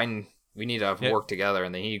stop. We need to work together."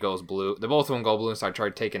 And then he goes blue. The both of them go blue and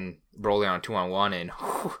start taking Broly on a 2-on-1. And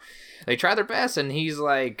they try their best. And he's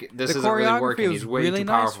like, "This isn't really working. He's way too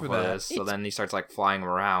powerful for this." So then he starts like flying him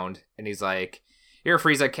around. And he's like, "Here,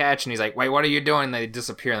 Frieza, catch." And he's like, "Wait, what are you doing?" And they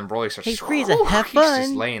disappear. And Broly starts, "Hey, Frieza, have fun." He's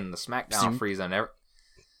just laying the smackdown on Frieza and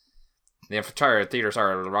the entire theater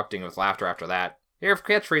started erupting with laughter after that. Here,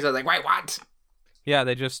 catch Frieza. Like, wait, what? Yeah,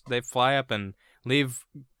 they fly up and leave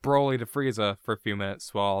Broly to Frieza for a few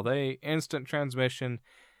minutes while they instant transmission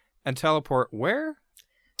and teleport where?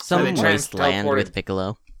 Some they wasteland teleported with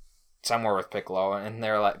Piccolo. Somewhere with Piccolo, and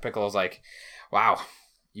they're like, Piccolo's like, "Wow,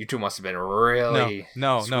 you two must have been really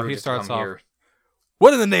No. screwed He to starts come off. here."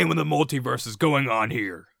 What in the name of the multiverse is going on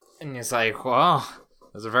here? And he's like, "Well,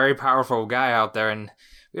 there's a very powerful guy out there, and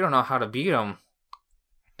we don't know how to beat him."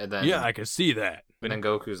 And then Yeah, I can see that. And then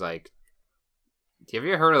Goku's like, "Have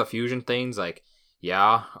you heard of the fusion things?" Like,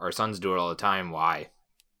 "Yeah, our sons do it all the time. Why?"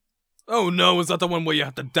 Oh no, is that the one where you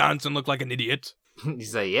have to dance and look like an idiot?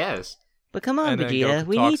 He's like, "Yes." But come on, And then Vegeta, Goku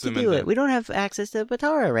we talks need to him do into- it. We don't have access to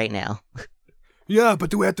Batara right now. Yeah, but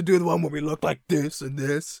do we have to do the one where we look like this and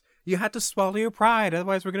this? You had to swallow your pride,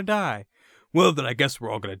 otherwise we're gonna die. Well, then I guess we're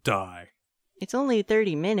all gonna die. It's only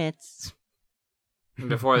 30 minutes.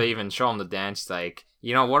 Before they even show him the dance, like,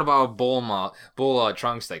 what about Bull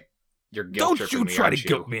Trunks? Like, you're guilt Don't tripping you me, try to aren't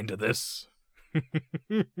guilt me into this.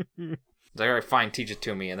 It's like, all right, fine, teach it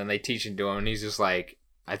to me. And then they teach it to him, and he's just like,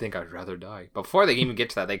 "I think I'd rather die." But before they even get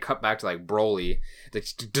to that, they cut back to like Broly, they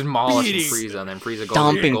demolishing Beating. Frieza, and then Frieza goes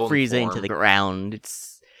Stomping into golden Frieza form. into the ground.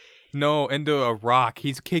 It's No, into a rock.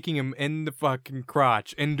 He's kicking him in the fucking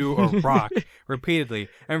crotch, into a rock, repeatedly.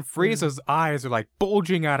 And Frieza's eyes are like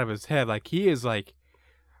bulging out of his head. Like he is like,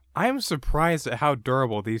 I am surprised at how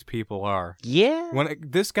durable these people are. yeah.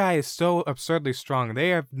 This guy is so absurdly strong. They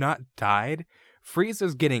have not died.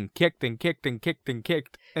 Frieza's getting kicked and kicked and kicked and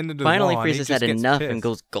kicked into the Finally, wall, and he Frieza's just had gets enough pissed. and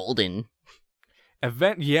goes golden.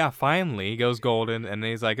 Finally, he goes golden, and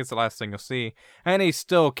he's like, it's the last thing you'll see. And he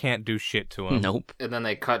still can't do shit to him. Nope. And then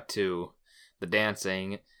they cut to the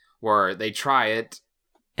dancing, where they try it,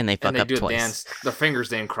 And they fuck and they up do twice. a dance. The fingers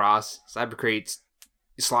didn't cross. Cyber creates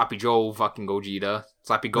Sloppy Joe fucking Gogeta.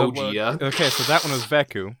 Sloppy Gogeta. Okay, so that one was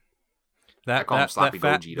Veku. I call him Sloppy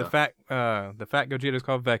Gogeta. The fat Gogeta is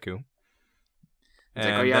called Veku. It's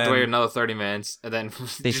like, you have to wait another 30 minutes, and then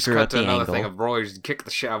They just screw cut up to the another angle. thing of Broly just kick the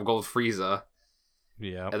shit out of Gold Frieza,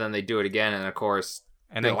 Yeah. and then they do it again, and of course,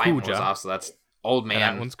 And the then alignment was Kuja. off, so that's Old And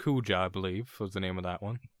that Man. one's Kuja, I believe, was the name of that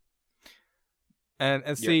one.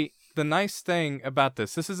 And see, the nice thing about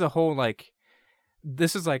this is a whole, like,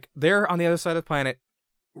 this is like, they're on the other side of the planet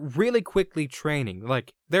really quickly training.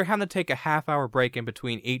 Like, they're having to take a half-hour break in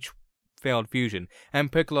between each failed fusion.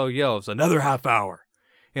 And Piccolo yells, another half hour.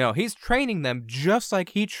 He's training them just like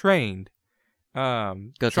he trained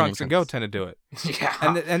Trunks and Goten to do it. Yeah.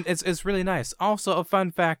 And it's really nice. Also, a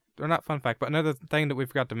fun fact, or not fun fact, but another thing that we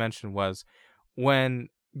forgot to mention was when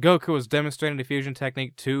Goku was demonstrating the fusion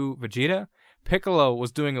technique to Vegeta, Piccolo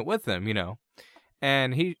was doing it with him,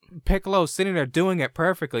 and Piccolo's sitting there doing it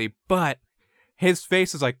perfectly, but his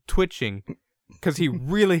face is like twitching because he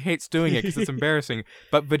really hates doing it because it's embarrassing.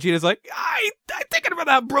 But Vegeta's like, I'm thinking about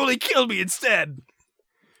how Broly killed me instead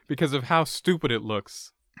because of how stupid it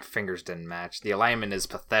looks. Fingers didn't match. The alignment is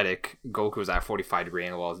pathetic. Goku's at 45-degree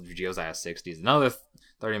angle while Vegeta's at 60s. Another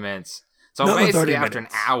 30 minutes. So Another basically 30 after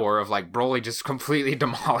minutes. an hour of like Broly just completely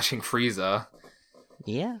demolishing Frieza.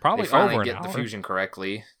 Yeah. Probably They finally over an get hour. the fusion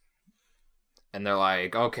correctly, and they're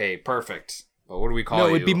like, "Okay, perfect. But what do we call No,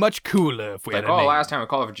 you?" it'd be much cooler if we like, had a "Oh, name. last time we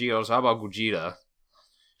called it Vegeta, so how about Gogeta?"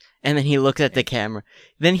 And then he looks at the camera.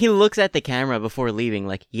 Then he looks at the camera before leaving,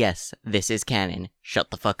 like, yes, this is canon.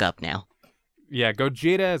 Shut the fuck up now. Yeah,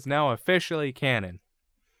 Gogeta is now officially canon.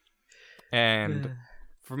 And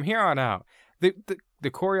from here on out, the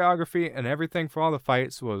choreography and everything for all the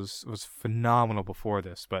fights was phenomenal before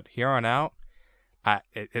this. But here on out,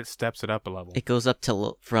 it steps it up a level. It goes up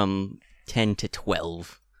to from 10 to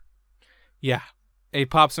 12. Yeah. He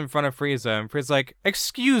pops in front of Frieza, and Frieza's like,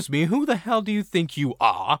 "Excuse me, who the hell do you think you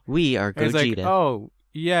are?" We are And he's Gogeta. like, "Oh,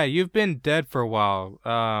 yeah, you've been dead for a while.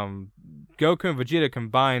 Goku and Vegeta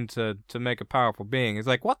combined to make a powerful being." He's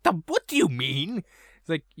like, What do you mean?" He's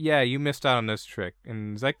like, "Yeah, you missed out on this trick."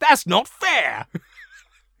 And he's like, "That's not fair!"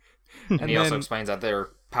 And he also explains that their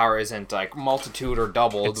power isn't like multitude or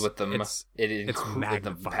doubled It's- with them. it's The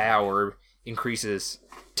magnified. power increases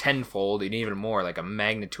tenfold and even more. Like a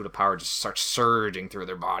magnitude of power just starts surging through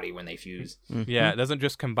their body when they fuse. Yeah, it doesn't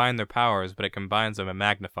just combine their powers, but it combines them and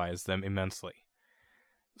magnifies them immensely.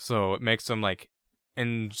 So it makes them, like,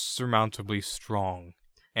 insurmountably strong.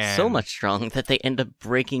 And So much strong that they end up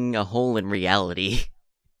breaking a hole in reality.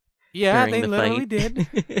 Yeah, during they the literally fight.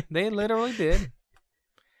 did. They literally did.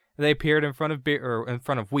 They appeared in front of in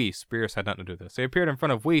front of Whis. Beerus had nothing to do with this. They appeared in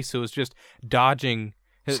front of Whis, who was just dodging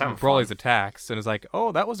Sound Broly's fun. attacks, and is like,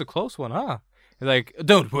 "Oh, that was a close one, huh?" He's like,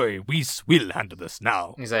 "Don't worry, Whis will handle this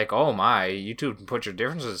now." He's like, "Oh my, you two put your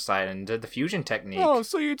differences aside and did the fusion technique." Oh,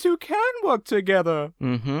 so you two can work together,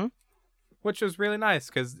 Mm-hmm. which was really nice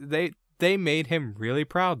because they made him really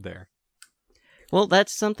proud there. Well,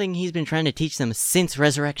 that's something he's been trying to teach them since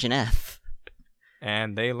Resurrection F.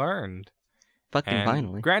 And they learned. Fucking And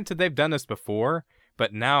finally. granted, they've done this before,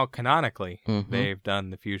 but now canonically, Mhm. they've done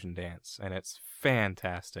the fusion dance, and it's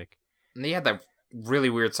fantastic. And they had that really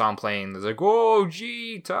weird song playing. There's like,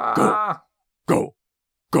 Gogeta! Go,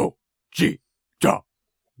 G-Ja.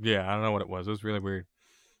 Yeah, I don't know what it was. It was really weird.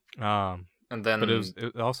 And then But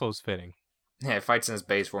it also was fitting. yeah, it fights in his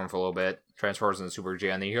base form for a little bit, transforms into Super G,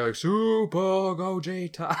 and then you hear like, Super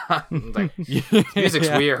Gogeta! Like, music's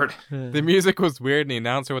Yeah. weird. The music was weird, and the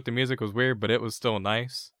announcer with the music was weird, but it was still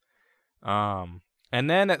nice. And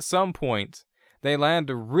then at some point, they land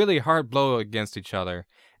a really hard blow against each other.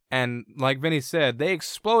 And like Vinny said, they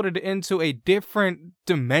exploded into a different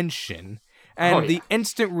dimension. And Oh, yeah. the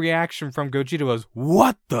instant reaction from Gogeta was,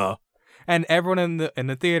 "What the?" And everyone in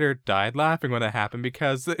the theater died laughing when that happened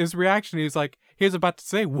because his reaction, he was about to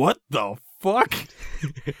say, "What the fuck?"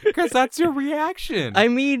 Because that's your reaction. I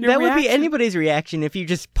mean, Your that would be reaction- anybody's reaction if you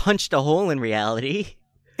just punched a hole in reality.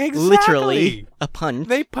 Exactly. Literally, a punch.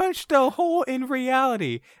 They punched a hole in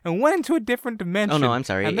reality and went into a different dimension. Oh no, I'm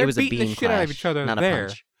sorry. And It they're was a beating beam the shit out of clash, each other not a there.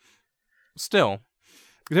 punch. Still,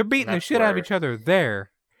 they're beating the That's shit out of where- each other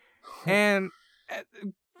there. And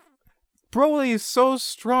Broly is so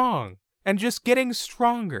strong and just getting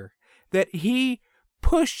stronger that he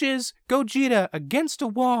pushes Gogeta against a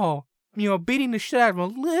wall, beating the shit out of him a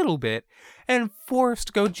little bit, and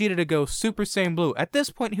forced Gogeta to go Super Saiyan Blue. At this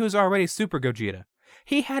point, he was already Super Gogeta.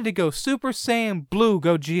 He had to go Super Saiyan Blue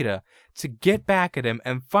Gogeta to get back at him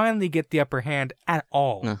and finally get the upper hand at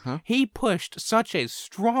all. Uh-huh. He pushed such a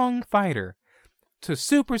strong fighter to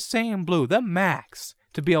Super Saiyan Blue, the max,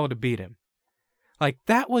 to be able to beat him. Like,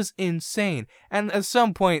 that was insane. And at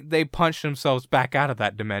some point, they punched themselves back out of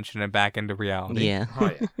that dimension and back into reality. Yeah.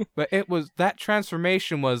 Oh, yeah. But that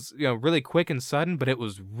transformation was, really quick and sudden, but it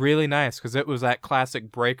was really nice because it was that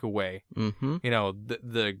classic breakaway. Mm-hmm.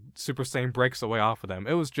 The Super Saiyan breaks away off of them.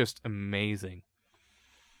 It was just amazing.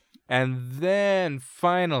 And then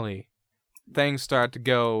finally, things start to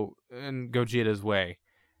go in Gogeta's way.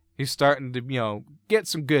 He's starting to, get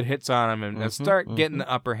some good hits on him and Mhm, start getting the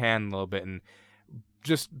upper hand a little bit and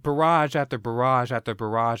just barrage after barrage after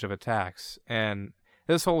barrage of attacks. And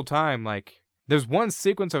this whole time, like, there's one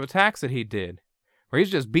sequence of attacks that he did where he's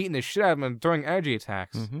just beating the shit out of him and throwing energy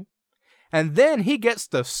attacks. Mm-hmm. And then he gets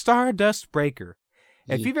the Stardust Breaker.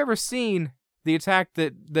 If Ye- you've ever seen the attack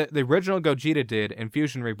that the original Gogeta did in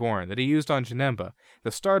Fusion Reborn that he used on Janemba,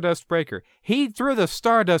 the Stardust Breaker, he threw the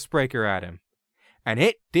Stardust Breaker at him. And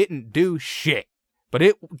it didn't do shit. But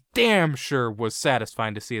it damn sure was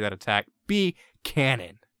satisfying to see that attack be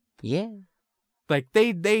canon. Yeah. Like,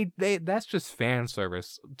 they that's just fan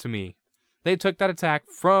service to me. They took that attack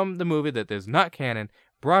from the movie that is not canon,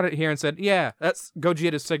 brought it here and said, yeah, that's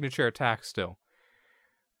Gogeta's signature attack still.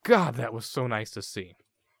 God, that was so nice to see.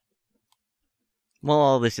 While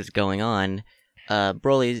all this is going on,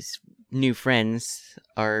 Broly's new friends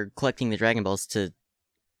are collecting the Dragon Balls to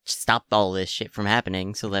stop all this shit from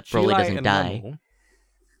happening so that Broly Cheelai doesn't and die. Lemel.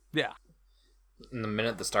 Yeah. And the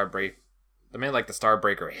minute the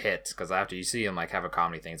Starbreaker hit, because after you see him like have a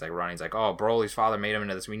comedy thing, it's like running. He's like, "Oh, Broly's father made him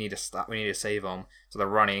into this. We need to stop. We need to save him." So they're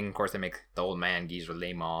running. Of course, they make the old man Geezer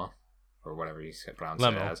Lemo, or whatever he's pronounced it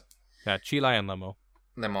Lemo. as. Yeah, Cheelai and Lemo.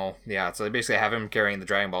 Lemo, yeah. So they basically have him carrying the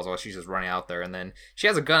Dragon Balls while she's just running out there, and then she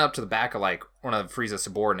has a gun up to the back of like one of Frieza's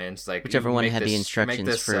subordinates, like Whichever one make had this, the instructions make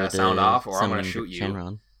this, for the sound off, or I'm gonna summoning shoot you.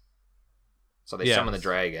 Shenron. So they summon the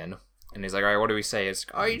dragon, and he's like, "All right, what do we say?" It's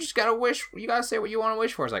like, "Oh, you just gotta wish. You gotta say what you want to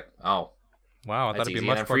wish for." It's like, "Oh, Wow, I thought that's it'd easy." be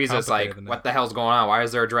much And more then Frieza's like, complicated than "What the hell's going on? Why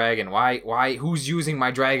is there a dragon? Why? Who's using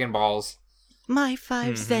my Dragon Balls?" My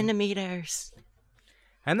 5 Mhm. centimeters.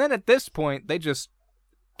 And then at this point, they just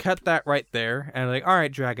cut that right there, and like, all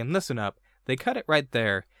right, Dragon, listen up. They cut it right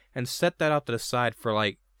there and set that out to the side for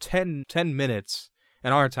like 10 minutes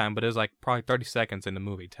in our time, but it was like probably 30 seconds in the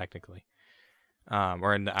movie, technically.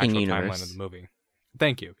 Or in the actual timeline of the movie.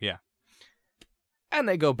 Thank you, yeah. And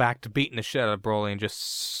they go back to beating the shit out of Broly, and just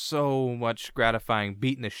so much gratifying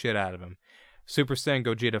beating the shit out of him. Super Saiyan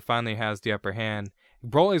Gogeta finally has the upper hand.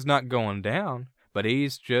 Broly's not going down, but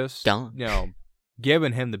he's just, Done.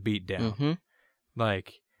 giving him the beat down. Mm-hmm.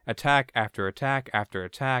 Like, attack after attack after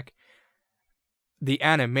attack. The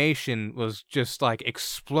animation was just, like,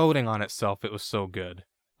 exploding on itself. It was so good.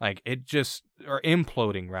 Like, or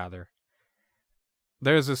imploding, rather.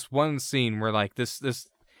 There's this one scene where, like,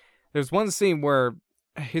 there's one scene where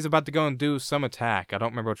he's about to go and do some attack. I don't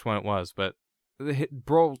remember which one it was, but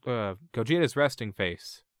Gogeta's resting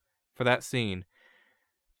face for that scene.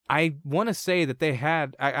 I want to say that they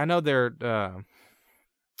had. I know they're.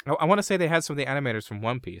 I want to say they had some of the animators from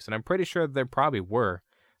One Piece, and I'm pretty sure there probably were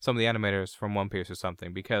some of the animators from One Piece or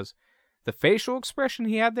something, because the facial expression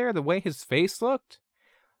he had there, the way his face looked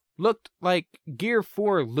like Gear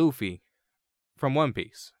 4 Luffy from One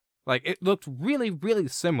Piece. Like, it looked really, really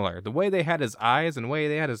similar. The way they had his eyes and the way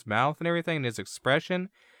they had his mouth and everything and his expression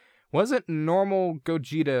wasn't normal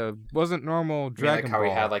Gogeta, wasn't normal Dragon like how Ball.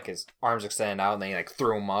 he had like his arms extended out and then he like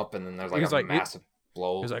threw them up and then there's like a massive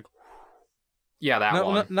blow. He was like, yeah, that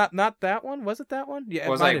one. Not that one. Was it that one? Yeah, it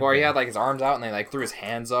was like where he had like his arms out and they like threw his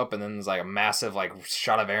hands up and then there's like a massive like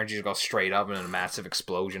shot of energy to go straight up and then a massive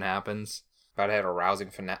explosion happens. About to have a rousing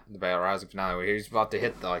finale where he's about to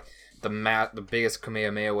hit the biggest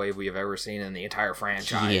Kamehameha wave we have ever seen in the entire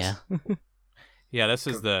franchise. Yeah. Yeah, this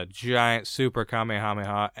is the giant super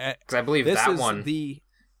Kamehameha. Because I believe This that is one the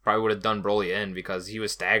probably would have done Broly in because he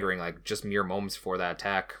was staggering like just mere moments before that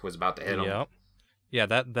attack was about to hit him. Yep. Yeah,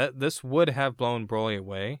 that this would have blown Broly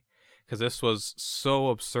away because this was so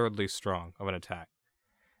absurdly strong of an attack.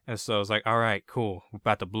 And so it's like, all right, cool, we're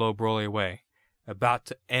about to blow Broly away, about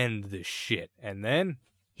to end this shit, and then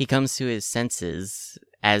He comes to his senses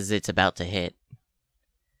as it's about to hit.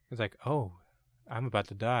 it's like, oh, I'm about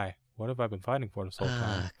to die. What have I been fighting for this whole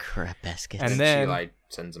time? Ah, crap baskets. And And then- then Cheelai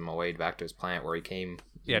sends him away back to his planet where he came.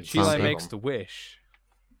 Yeah, and Cheelai saved makes him. the wish.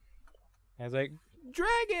 And it's like,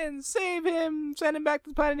 Dragon, save him, send him back to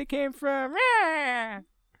the planet he came from. Rah!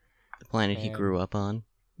 the planet he and- grew up on,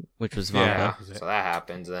 which was Yeah. Vampa. Yeah, was it. so that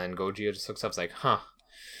happens, and then Gogeta just looks up, and is like, "Huh,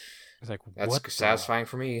 It's like, that's what? the- satisfying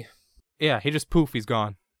for me." Yeah, he just poof, he's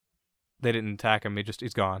gone. They didn't attack him,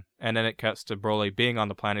 he's gone. And then it cuts to Broly being on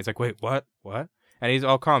the planet. He's like, wait, what? And he's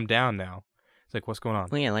all calmed down now. It's like, what's going on?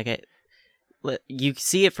 Well, yeah, you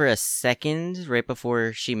see it for a second right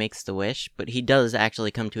before she makes the wish, but he does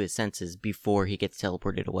actually come to his senses before he gets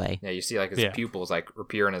teleported away. Yeah, you see like his Yeah. pupils like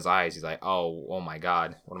appear in his eyes. He's like, "Oh my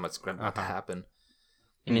god, what am I about to happen?"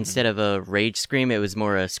 And instead of a rage scream, it was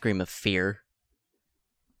more a scream of fear.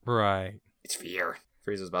 Right. It's fear.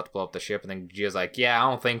 Frieza's about to blow up the ship, and then Gogeta's like, "Yeah, I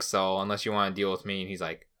don't think so, unless you want to deal with me." And he's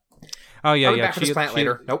like, Oh, yeah, "I'll be yeah. back to this planet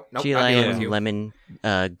later." Nope, not Cheelai dealing with and you. Lemon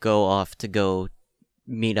go off to go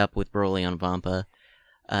meet up with Broly on Vampa.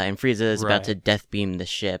 And Frieza is about Right. to death beam the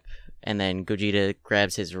ship, and then Gogeta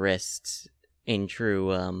grabs his wrists in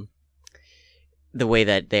true the way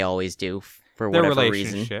that they always do for Their whatever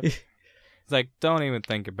reason. relationship. It's like, don't even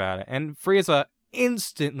think about it. And Frieza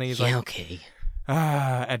instantly is Yeah, like, okay.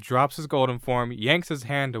 and drops his golden form, yanks his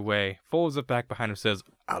hand away, folds it back behind him, says,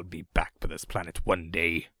 I'll be back for this planet one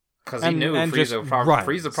day. Because he and- knew and just Frieza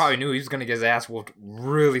runs. probably knew he was gonna get his ass whooped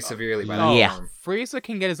really severely by that Oh, Yeah. form. Frieza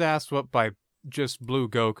can get his ass whooped by just Blue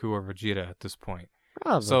Goku or Vegeta at this point.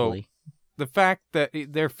 Probably. The fact that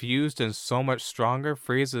they're fused and so much stronger,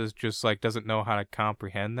 Frieza is just like doesn't know how to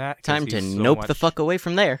comprehend that. 'cause Time to he's so nope the much- fuck away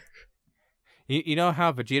from there. You know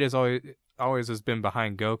how Vegeta's always has been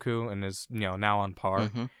behind Goku and is now on par.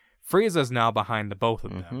 Mhm. Frieza's now behind the both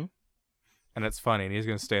of them, Mhm. and it's funny, and he's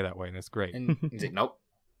gonna stay that way, and it's great. And he's like, "Nope."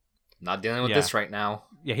 not dealing with Yeah. this right now.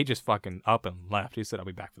 Yeah, he just fucking up and left. He said, I'll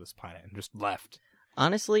be back for this planet, and just left.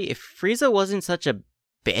 Honestly, if Frieza wasn't such a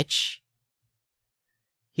bitch,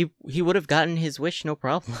 he would have gotten his wish, no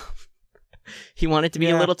problem. He wanted to be a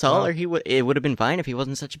Yeah, little taller. well- It would have been fine if he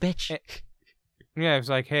wasn't such a bitch. Yeah, it was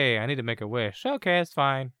like, hey, I need to make a wish. Okay, it's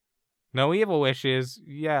fine. No evil wishes.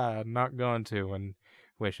 Yeah, I'm not going to. And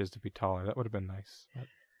wishes to be taller. That would have been nice.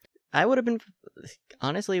 I would have been,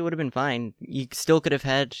 honestly, it would have been fine. You still could have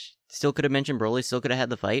mentioned Broly, still could have had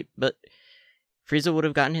the fight, but Frieza would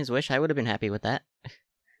have gotten his wish. I would have been happy with that.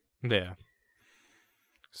 Yeah.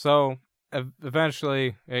 So,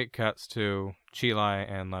 eventually, it cuts to Chilai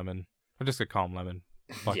and Lemon. I'm just going to call him Lemon.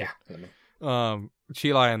 Fuck Yeah. it.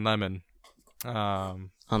 Chilai and Lemon.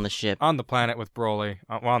 On the ship. On the planet with Broly.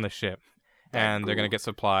 On the ship. And they're goo. going to get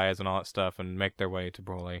supplies and all that stuff and make their way to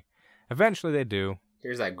Broly. Eventually, they do.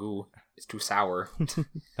 Here's that goo. It's too sour.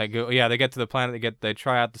 They go. Yeah, they get to the planet. They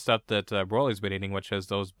try out the stuff that Broly's been eating, which is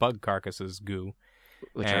those bug carcasses goo,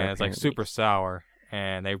 Which and are it's like apparently- super sour.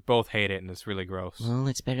 And they both hate it, and it's really gross. Well,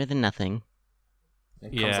 it's better than nothing.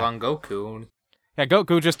 Then Yeah. comes along Goku. Yeah,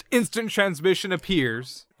 Goku just instant transmission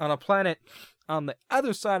appears on a planet on the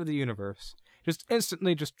other side of the universe. Just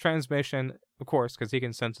instantly, just transmission, of course, because he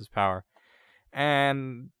can sense his power.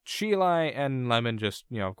 And Chilai and Lemon just,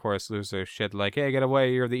 of course, lose their shit. Like, hey, get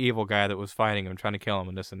away! You're the evil guy that was fighting him, trying to kill him,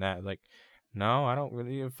 and this and that. Like, no, I don't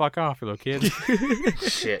really. Fuck off, you little kid.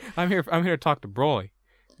 Shit. I'm here to talk to Broly.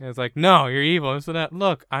 And it's like, no, you're evil. This and that.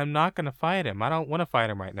 Look, I'm not gonna fight him. I don't want to fight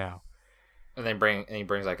him right now. And he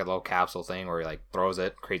brings like a little capsule thing where he like throws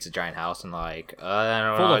it, creates a giant house, and like, I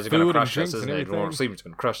don't Full know, of is it gonna food and crush us? drinks Isn't and it? everything. Sleep, it's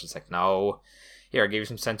gonna crush us. It's like, no. Here, I gave you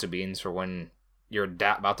some sensu beans for when you're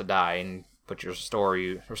about to die, and put your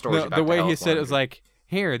story restores No, you back the to way health he said it when was you're- like,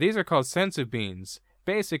 here, these are called sensu beans.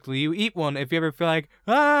 Basically, you eat one if you ever feel like,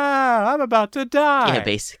 I'm about to die. Yeah,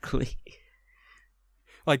 basically.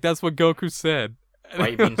 Like, that's what Goku said. why are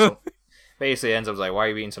you being so... Basically, ends up like, why are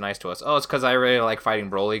you being so nice to us? Oh, it's because I really like fighting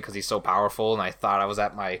Broly because he's so powerful, and I thought I was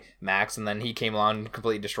at my max, and then he came along and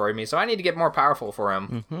completely destroyed me, so I need to get more powerful for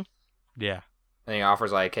him. Hmm. Yeah. And he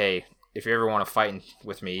offers like, hey, if you ever want to fight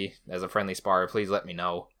with me as a friendly spar, please let me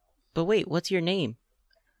know. But wait, what's your name?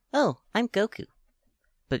 Oh, I'm Goku.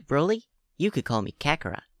 But Broly, you could call me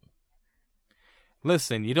Kakarot.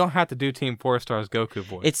 Listen, you don't have to do Team 4 Star's Goku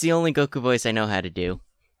voice. It's the only Goku voice I know how to do.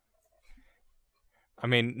 I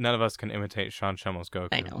mean, none of us can imitate Sean Shummel's Goku.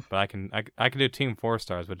 I know. But I can do Team 4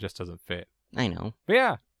 Stars, but it just doesn't fit. I know. But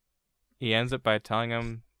yeah. He ends up by telling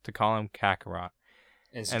him to call him Kakarot.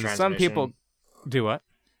 Instant And some people do what?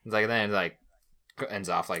 It's like then like ends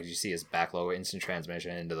off like you see his back logo, instant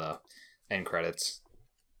transmission into the end credits.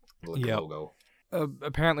 The Yep. logo.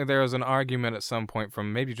 Apparently there was an argument at some point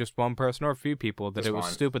from maybe just one person or a few people that Just it was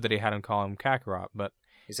one. stupid that he had him call him Kakarot, but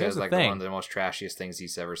He Here's says the like thing. one of the most trashiest things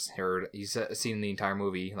he's ever heard. He's seen in the entire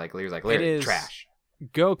movie. Like he was like, It literally is- trash.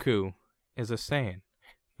 Goku is a Saiyan.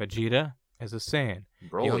 Vegeta is a Saiyan.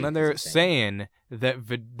 Broly The only is other insane. Saiyan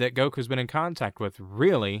that Goku's been in contact with,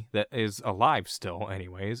 really, that is alive still,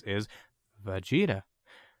 anyways, is Vegeta.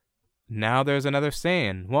 Now there's another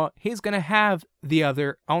Saiyan. Well, he's gonna have the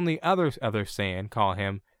only other Saiyan call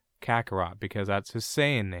him Kakarot because that's his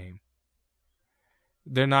Saiyan name.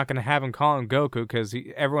 They're not gonna have him call him Goku because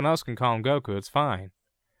everyone else can call him Goku. It's fine.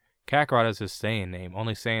 Kakarot is his Saiyan name.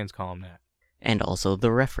 Only Saiyans call him that. And also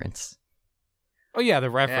the reference. Oh yeah, the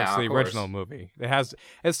reference Yeah, to the of course. original movie.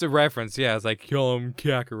 It's the reference, yeah, it's like kill him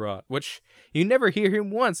Kakarot, which you never hear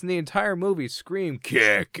him once in the entire movie scream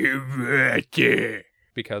Kakarot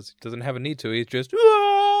because he doesn't have a need to. He's just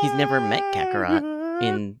He's never met Kakarot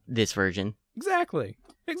in this version. Exactly.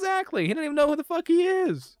 He didn't even know who the fuck he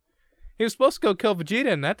is. He was supposed to go kill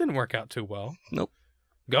Vegeta, and that didn't work out too well. Nope.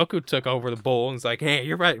 Goku took over the bowl and was like, "Hey,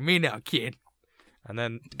 you're right, me now, kid." And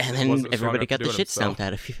then wasn't strong Everybody enough got to the do it shit himself. stomped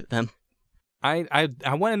out of them.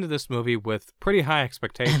 I went into this movie with pretty high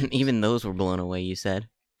expectations. And even those were blown away, you said.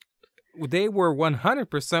 They were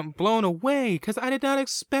 100% blown away because I did not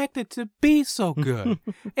expect it to be so good.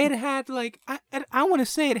 It had I want to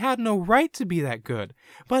say it had no right to be that good,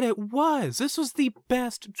 but it was. This was the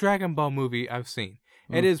best Dragon Ball movie I've seen.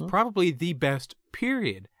 It is Mhm. probably the best,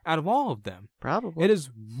 period, out of all of them. Probably. It is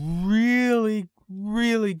really,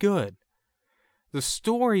 really good. The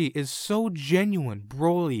story is so genuine.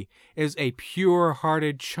 Broly is a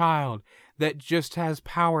pure-hearted child that just has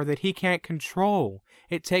power that he can't control.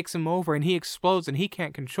 It takes him over and he explodes and he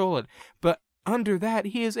can't control it. But under that,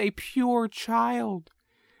 he is a pure child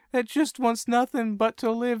that just wants nothing but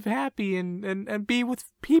to live happy and be with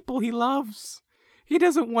people he loves. He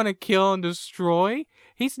doesn't want to kill and destroy.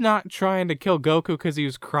 He's not trying to kill Goku because he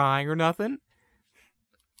was crying or nothing.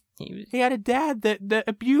 He had a dad that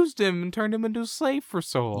abused him and turned him into a slave for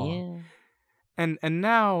so long. Yeah. And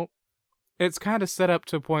now it's kind of set up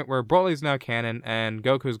to a point where Broly's now canon and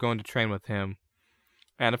Goku's going to train with him.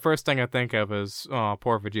 And the first thing I think of is, oh,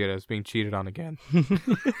 poor Vegeta is being cheated on again.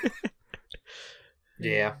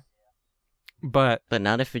 Yeah. But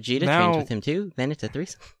not if Vegeta now, trains with him too, then it's a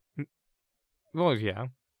threesome. Well, yeah.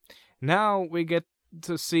 Now we get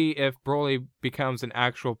to see if Broly becomes an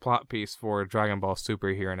actual plot piece for Dragon Ball Super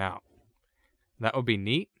here and out. That would be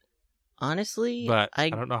neat. Honestly, but I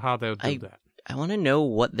don't know how they'll do that. I want to know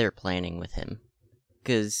what they're planning with him.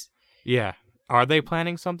 Because... Yeah. Are they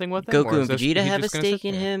planning something with him? Goku and Vegeta have a stake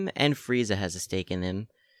in him, and Frieza has a stake in him.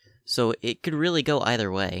 So it could really go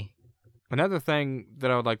either way. Another thing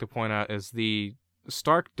that I would like to point out is the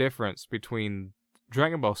stark difference between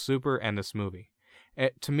Dragon Ball Super and this movie.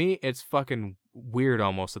 To me, it's fucking weird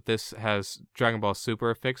almost that this has Dragon Ball Super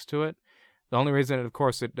affixed to it. The only reason, of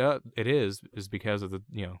course, it is because of the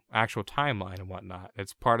actual timeline and whatnot.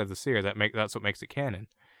 It's part of the series that's what makes it canon.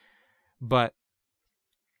 But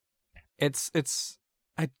it's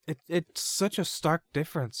such a stark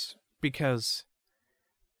difference because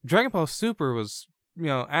Dragon Ball Super was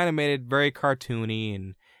animated very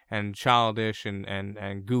cartoony and childish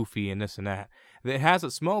and goofy and this and that. It has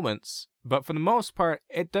its moments, but for the most part,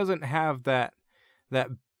 it doesn't have that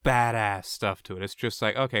badass stuff to it. It's just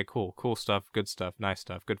like, okay, cool stuff, good stuff, nice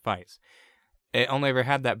stuff, good fights. It only ever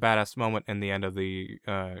had that badass moment in the end of the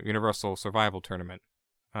Universal Survival Tournament.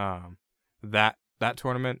 That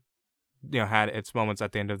tournament, had its moments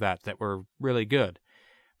at the end of that were really good.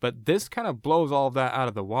 But this kind of blows all of that out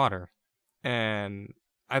of the water. And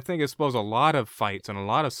I think it blows a lot of fights and a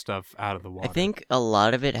lot of stuff out of the water. I think a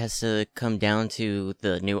lot of it has to come down to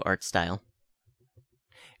the new art style.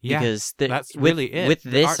 Yeah, because that's really it. With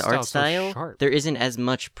this art style, so there isn't as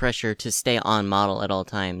much pressure to stay on model at all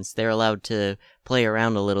times. They're allowed to play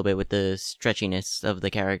around a little bit with the stretchiness of the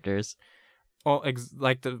characters. Well,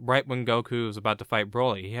 right when Goku is about to fight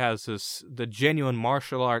Broly, he has the genuine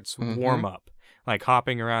martial arts warm-up, like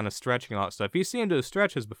hopping around and stretching and all that stuff. You've seen him do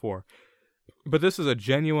stretches before, but this is a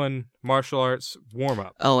genuine martial arts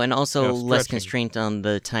warm-up. Oh, and also less constraint on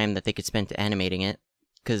the time that they could spend animating it.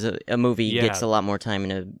 Because a movie gets a lot more time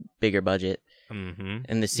in a bigger budget. Mm-hmm.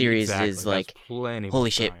 And the series is like,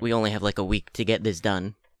 holy shit, we only have like a week to get this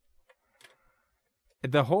done.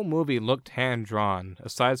 The whole movie looked hand-drawn,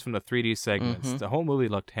 aside from the 3D segments. The whole movie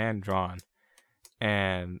looked hand-drawn.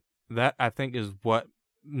 And that, I think, is what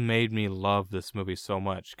made me love this movie so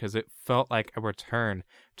much, because it felt like a return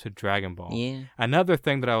to Dragon Ball. Yeah. Another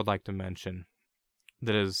thing that I would like to mention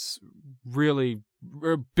that is really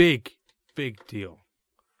a big deal.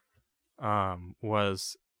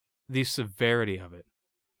 Was the severity of it,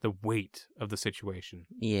 the weight of the situation.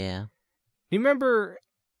 Yeah. You remember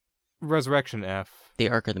Resurrection F? The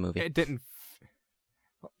arc of the movie. It didn't.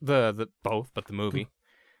 The both, but the movie.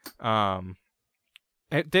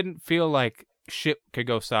 It didn't feel like shit could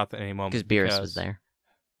go south at any moment because Beerus was there.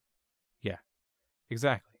 Yeah,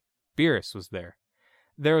 exactly. Beerus was there.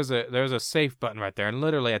 There was a save button right there, and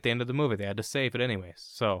literally at the end of the movie, they had to save it anyways.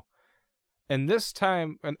 So. And this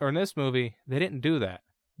time, or in this movie, they didn't do that.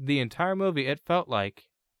 The entire movie, it felt like,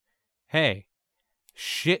 hey,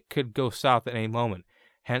 shit could go south at any moment.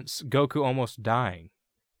 Hence, Goku almost dying.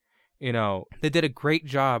 They did a great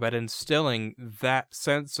job at instilling that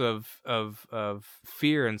sense of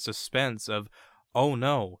fear and suspense of, oh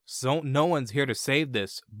no, no one's here to save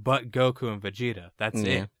this but Goku and Vegeta. That's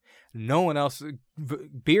it. No one else.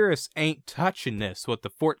 Beerus ain't touching this with the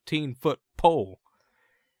 14-foot pole.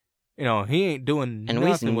 He ain't doing and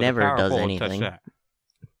nothing with never a power does pole anything. to touch that.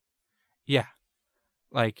 Yeah.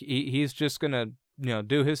 Like, he's just gonna,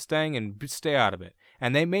 do his thing and stay out of it.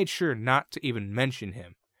 And they made sure not to even mention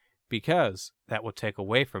him, because that would take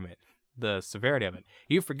away from it, the severity of it.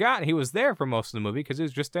 You forgot he was there for most of the movie because he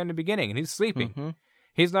was just there in the beginning, and he's sleeping.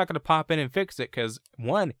 He's not gonna pop in and fix it because,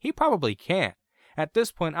 one, he probably can't. At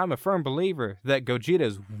this point, I'm a firm believer that Gogeta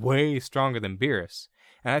is way stronger than Beerus.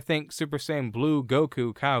 And I think Super Saiyan Blue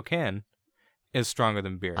Goku Kaioken is stronger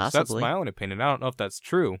than Beerus. Possibly. That's my own opinion. I don't know if that's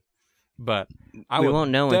true, but we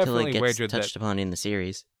won't know until it definitely gets touched upon in the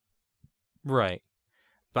series. Right.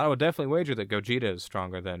 But I would definitely wager that Gogeta is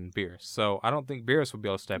stronger than Beerus. So I don't think Beerus would be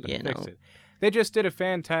able to step in and fix it. They just did a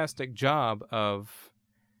fantastic job of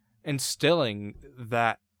instilling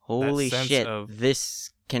that Holy sense shit, of...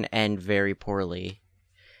 this can end very poorly.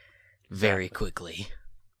 Very quickly.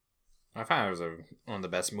 I find it was one of the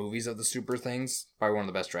best movies of the Super things. Probably one of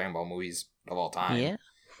the best Dragon Ball movies of all time. Yeah.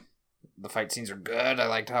 the fight scenes are good. I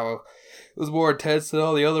liked how it was more intense than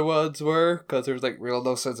all the other ones were, because there was like real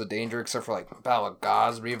no sense of danger except for like Battle of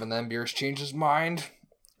Gods, but even then Beerus changed his mind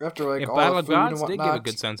after like all Battle the of food Gods and did whatnot. give a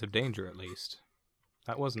good sense of danger, at least.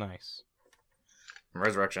 That was nice.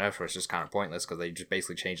 Resurrection F was just kind of pointless because they just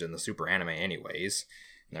basically changed it in the super anime anyways.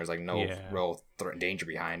 And there's like no real danger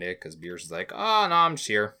behind it because Beerus is like, oh no, I'm just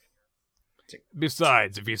here.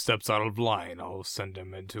 Besides, if he steps out of line, I'll send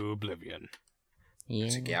him into oblivion. Yeah.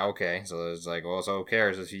 It's like, yeah, okay. So it's like, well, so who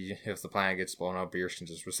cares if the planet gets blown up? Beerus can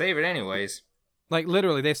just save it anyways. Like,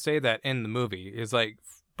 literally, they say that in the movie. It's like,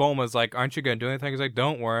 Bulma's like, aren't you going to do anything? He's like,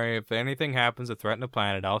 don't worry. If anything happens to threaten the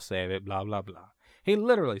planet, I'll save it, blah, blah, blah. He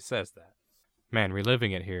literally says that. Man,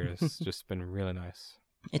 reliving it here has just been really nice.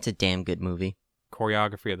 It's a damn good movie.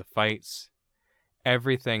 Choreography of the fights.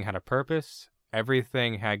 Everything had a purpose.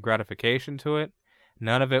 Everything had gratification to it.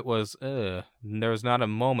 None of it was, ugh. There was not a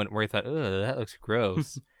moment where you thought, ugh, that looks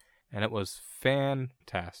gross. And it was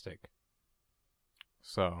fantastic.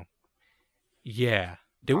 So, yeah.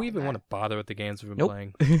 Do we even want to bother with the games we've been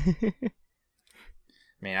playing? I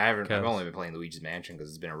mean, I've only been playing Luigi's Mansion because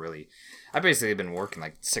it's been I've basically been working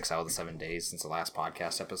like 6 out of the 7 days since the last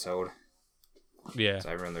podcast episode. Yeah. So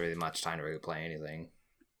I haven't really much time to really play anything.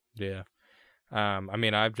 Yeah. I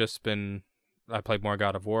mean, I played more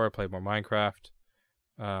God of War, I played more Minecraft.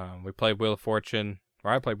 We played Wheel of Fortune,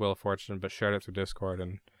 or I played Wheel of Fortune, but shared it through Discord,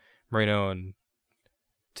 and Marino and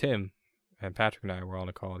Tim and Patrick and I were all on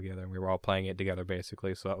a call together, and we were all playing it together,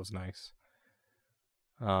 basically, so that was nice.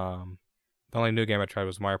 The only new game I tried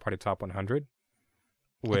was Mario Party Top 100,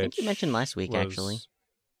 which I think you mentioned last week, actually.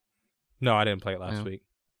 No, I didn't play it last week.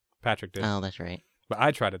 Patrick did. Oh, that's right. But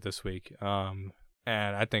I tried it this week, and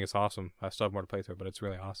I think it's awesome. I still have more to play through, but it's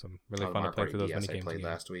really awesome. Really fun to play through those mini games. I played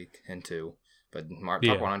again. last week and 2, but Top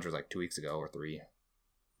 100 was like 2 weeks ago or 3.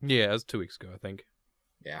 Yeah, it was 2 weeks ago, I think.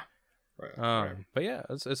 Yeah. Right. But yeah,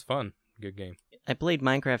 it's fun. Good game. I played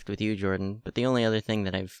Minecraft with you, Jordan, but the only other thing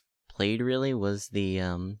that I've played really was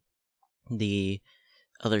the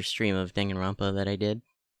other stream of Danganronpa that I did,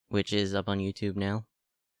 which is up on YouTube now.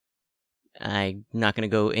 I'm not going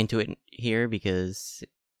to go into it here because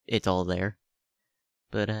it's all there.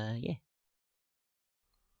 But, yeah.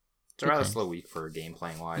 It's a rather slow week for game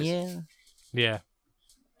playing wise. Yeah. Yeah.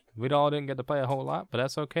 We all didn't get to play a whole lot, but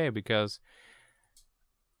that's okay because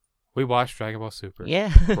we watched Dragon Ball Super.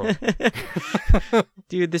 Yeah.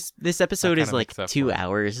 Dude, this episode is like 2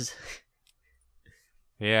 hours.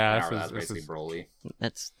 Yeah, that's basically Broly.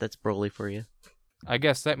 That's Broly for you. I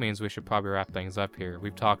guess that means we should probably wrap things up here.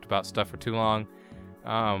 We've talked about stuff for too long.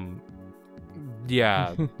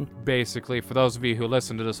 Yeah, basically, for those of you who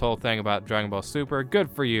listened to this whole thing about Dragon Ball Super,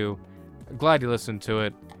 good for you. Glad you listened to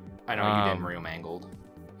it. I know you didn't, Marino Mangled.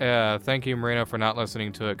 Thank you, Marino, for not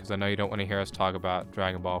listening to it, because I know you don't want to hear us talk about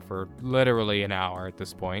Dragon Ball for literally an hour at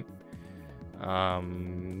this point.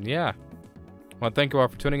 Yeah. Well, thank you all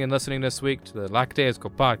for tuning in and listening this week to the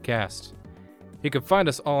Lackadaisical Podcast. You can find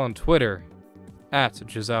us all on Twitter, at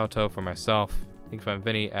Gisalto for myself. You can find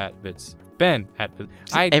Vinny at Vids. Ben at Vids.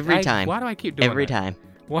 Every time. Why do I keep doing Every that? time.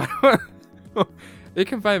 Why? You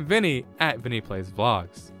can find Vinny at Vinny Plays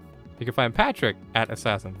Vlogs. You can find Patrick at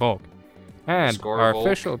Assassin Volk. And our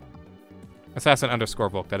official Assassin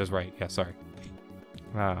 _ Volk, that is right. Yeah, sorry.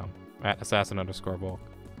 At Assassin _ Volk.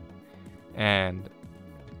 And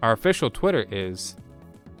our official Twitter is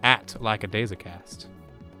at Lackadaisicast.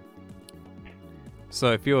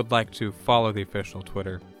 So if you would like to follow the official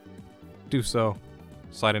Twitter, do so.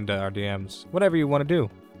 Slide into our DMs, whatever you want to do.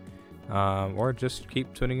 Or just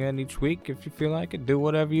keep tuning in each week if you feel like it. Do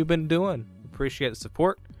whatever you've been doing. Appreciate the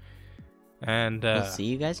support. And we'll see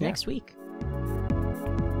you guys next week.